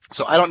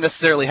 So I don't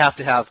necessarily have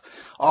to have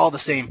all the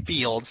same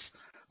fields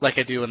like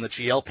I do in the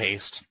GL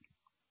paste.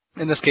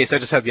 In this case, I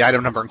just have the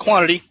item number and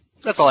quantity.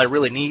 That's all I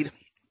really need.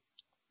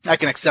 I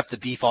can accept the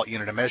default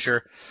unit of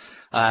measure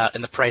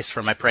and the price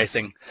for my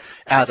pricing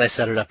as I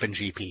set it up in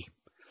GP.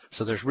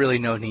 So there's really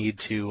no need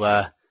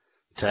to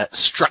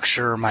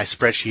structure my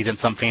spreadsheet in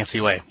some fancy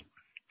way.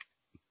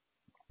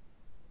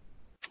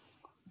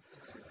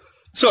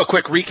 So a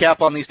quick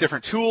recap on these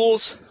different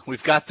tools.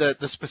 We've got the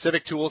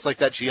specific tools like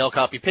that GL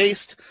copy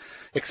paste,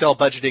 Excel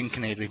budgeting,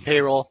 Canadian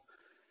payroll,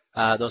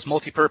 those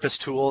multi-purpose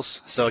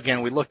tools. So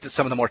again, we looked at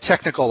some of the more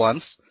technical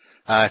ones.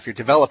 If you're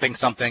developing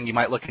something, you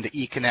might look into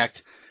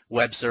eConnect,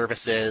 web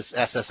services,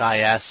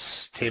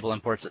 SSIS, table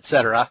imports,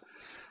 etc.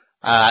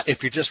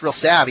 If you're just real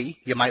savvy,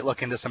 you might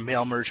look into some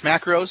mail merge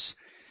macros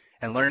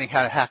and learning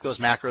how to hack those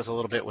macros a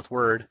little bit with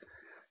Word.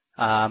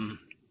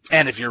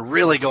 And if you're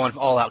really going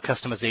all out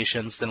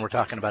customizations, then we're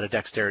talking about a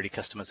dexterity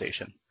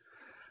customization.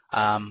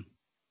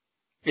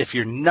 If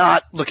you're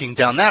not looking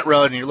down that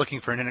road and you're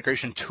looking for an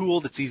integration tool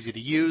that's easy to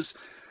use,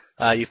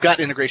 you've got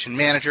Integration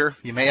Manager.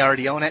 You may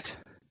already own it.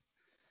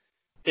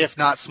 If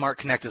not, Smart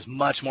Connect is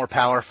much more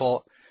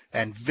powerful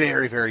and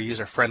very, very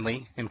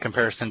user-friendly in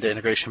comparison to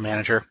Integration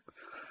Manager.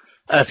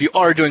 If you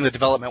are doing the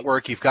development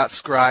work, you've got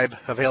Scribe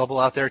available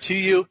out there to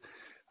you.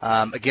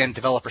 Again,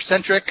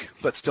 developer-centric,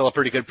 but still a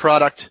pretty good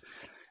product.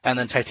 And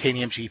then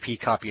Titanium GP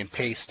copy and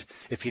paste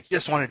if you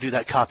just want to do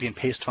that copy and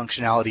paste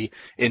functionality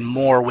in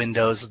more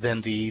windows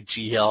than the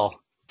GL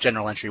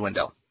general entry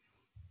window.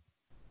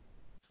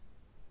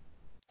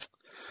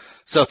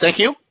 So thank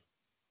you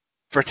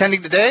for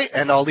attending today,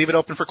 and I'll leave it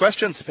open for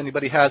questions if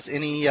anybody has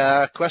any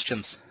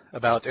questions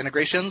about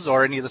integrations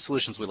or any of the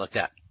solutions we looked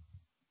at.